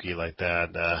kooky like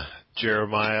that.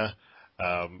 Jeremiah,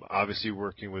 obviously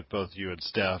working with both you and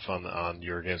Steph on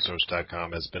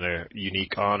YourGameSource.com has been a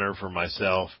unique honor for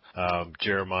myself.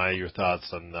 Jeremiah, your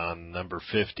thoughts on number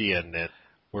 50 and then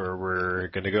where we're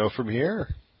going to go from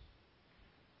here?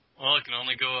 Well, it can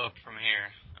only go up from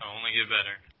here. It'll only get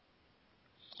better.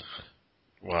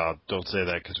 Well, don't say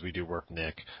that because we do work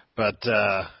Nick. But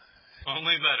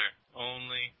only better.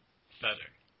 Only better.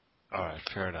 All right,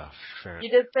 fair enough. You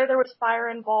did say there was fire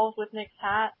involved with Nick's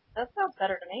hat. That sounds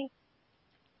better to me.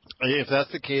 If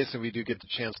that's the case and we do get the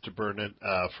chance to burn it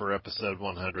for episode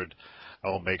 100, I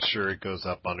will make sure it goes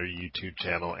up on our YouTube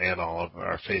channel and all of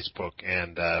our Facebook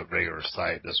and regular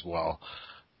site as well.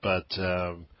 But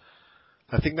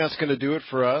I think that's going to do it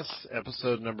for us.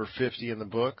 Episode number 50 in the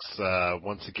books.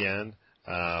 Once again,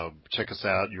 check us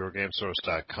out,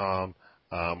 YourGameSource.com.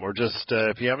 Or just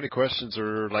if you have any questions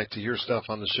or like to hear stuff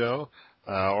on the show,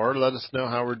 or let us know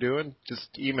how we're doing,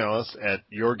 just email us at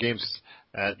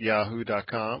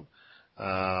yourgames@yahoo.com.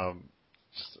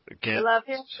 Again, we love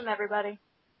hearing from everybody.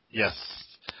 Yes.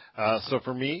 So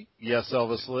for me, yes,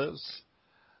 Elvis lives.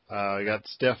 We got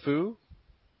Stefu.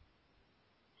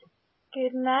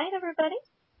 Good night, everybody.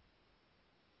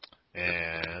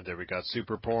 And there we got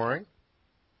Super Pouring.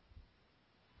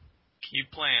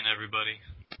 Keep playing, everybody.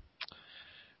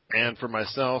 And for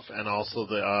myself and also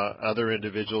the other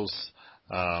individuals,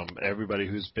 everybody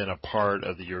who's been a part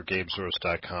of the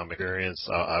YourGameSource.com experience,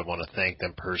 I want to thank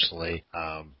them personally.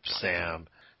 Sam.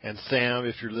 And Sam,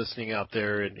 if you're listening out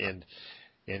there in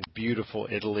beautiful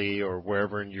Italy or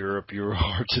wherever in Europe you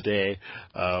are today,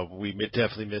 we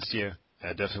definitely miss you. I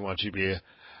definitely want you to be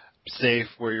safe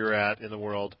where you're at in the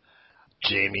world.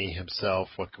 Jamie himself,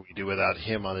 what can we do without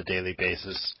him on a daily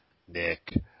basis? Nick,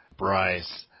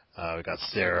 Bryce, we got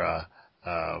Sarah,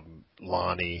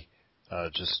 Lonnie,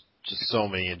 just so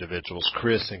many individuals.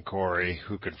 Chris and Corey,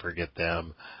 who could forget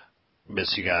them?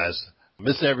 Miss you guys.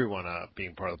 Miss everyone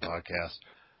being part of the podcast.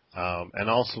 And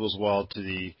also as well to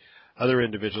the other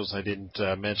individuals I didn't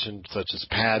mention, such as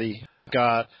Patty,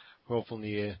 Scott.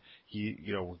 Hopefully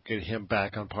we'll get him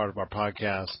back on part of our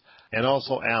podcast. And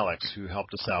also Alex, who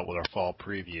helped us out with our fall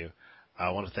preview.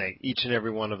 I want to thank each and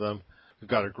every one of them. We've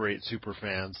got our great super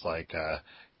fans like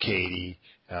Katie,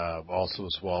 also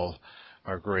as well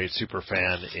our great super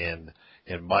fan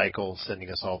in Michael, sending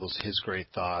us all his great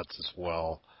thoughts as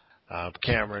well.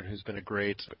 Cameron, who's been a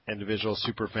great individual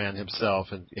super fan himself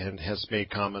and has made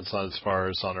comments as far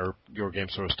as on our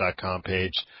YourGameSource.com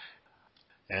page.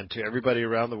 And to everybody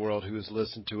around the world who has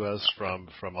listened to us from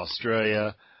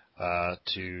Australia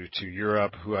to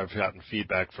Europe, who I've gotten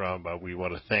feedback from, we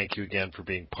want to thank you again for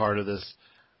being part of this.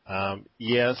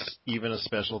 Yes, even a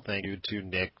special thank you to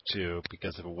Nick, too,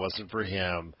 because if it wasn't for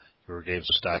him,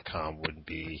 YourGameSource.com wouldn't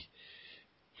be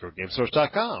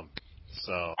YourGameSource.com.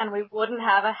 So. And we wouldn't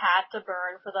have a hat to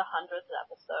burn for the 100th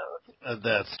episode.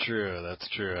 That's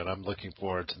true, and I'm looking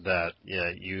forward to that.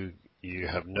 Yeah, you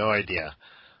have no idea.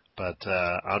 But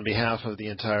on behalf of the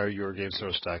entire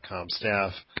YourGameSource.com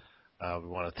staff, we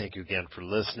want to thank you again for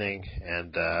listening,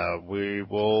 and we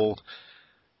will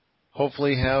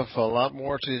hopefully have a lot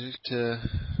more to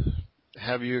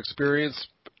have you experience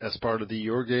as part of the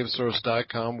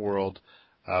YourGameSource.com world.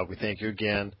 We thank you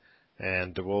again,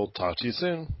 and we'll talk to you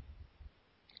soon.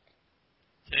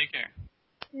 Take care.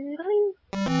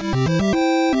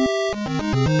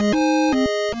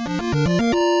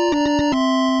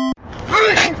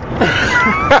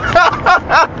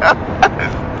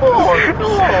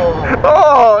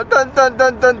 Oh, dun dun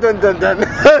dun dun dun dun dun.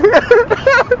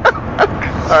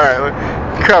 Alright,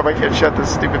 crap, I can't shut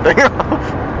this stupid thing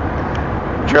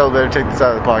off. Trail better take this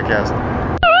out of the podcast.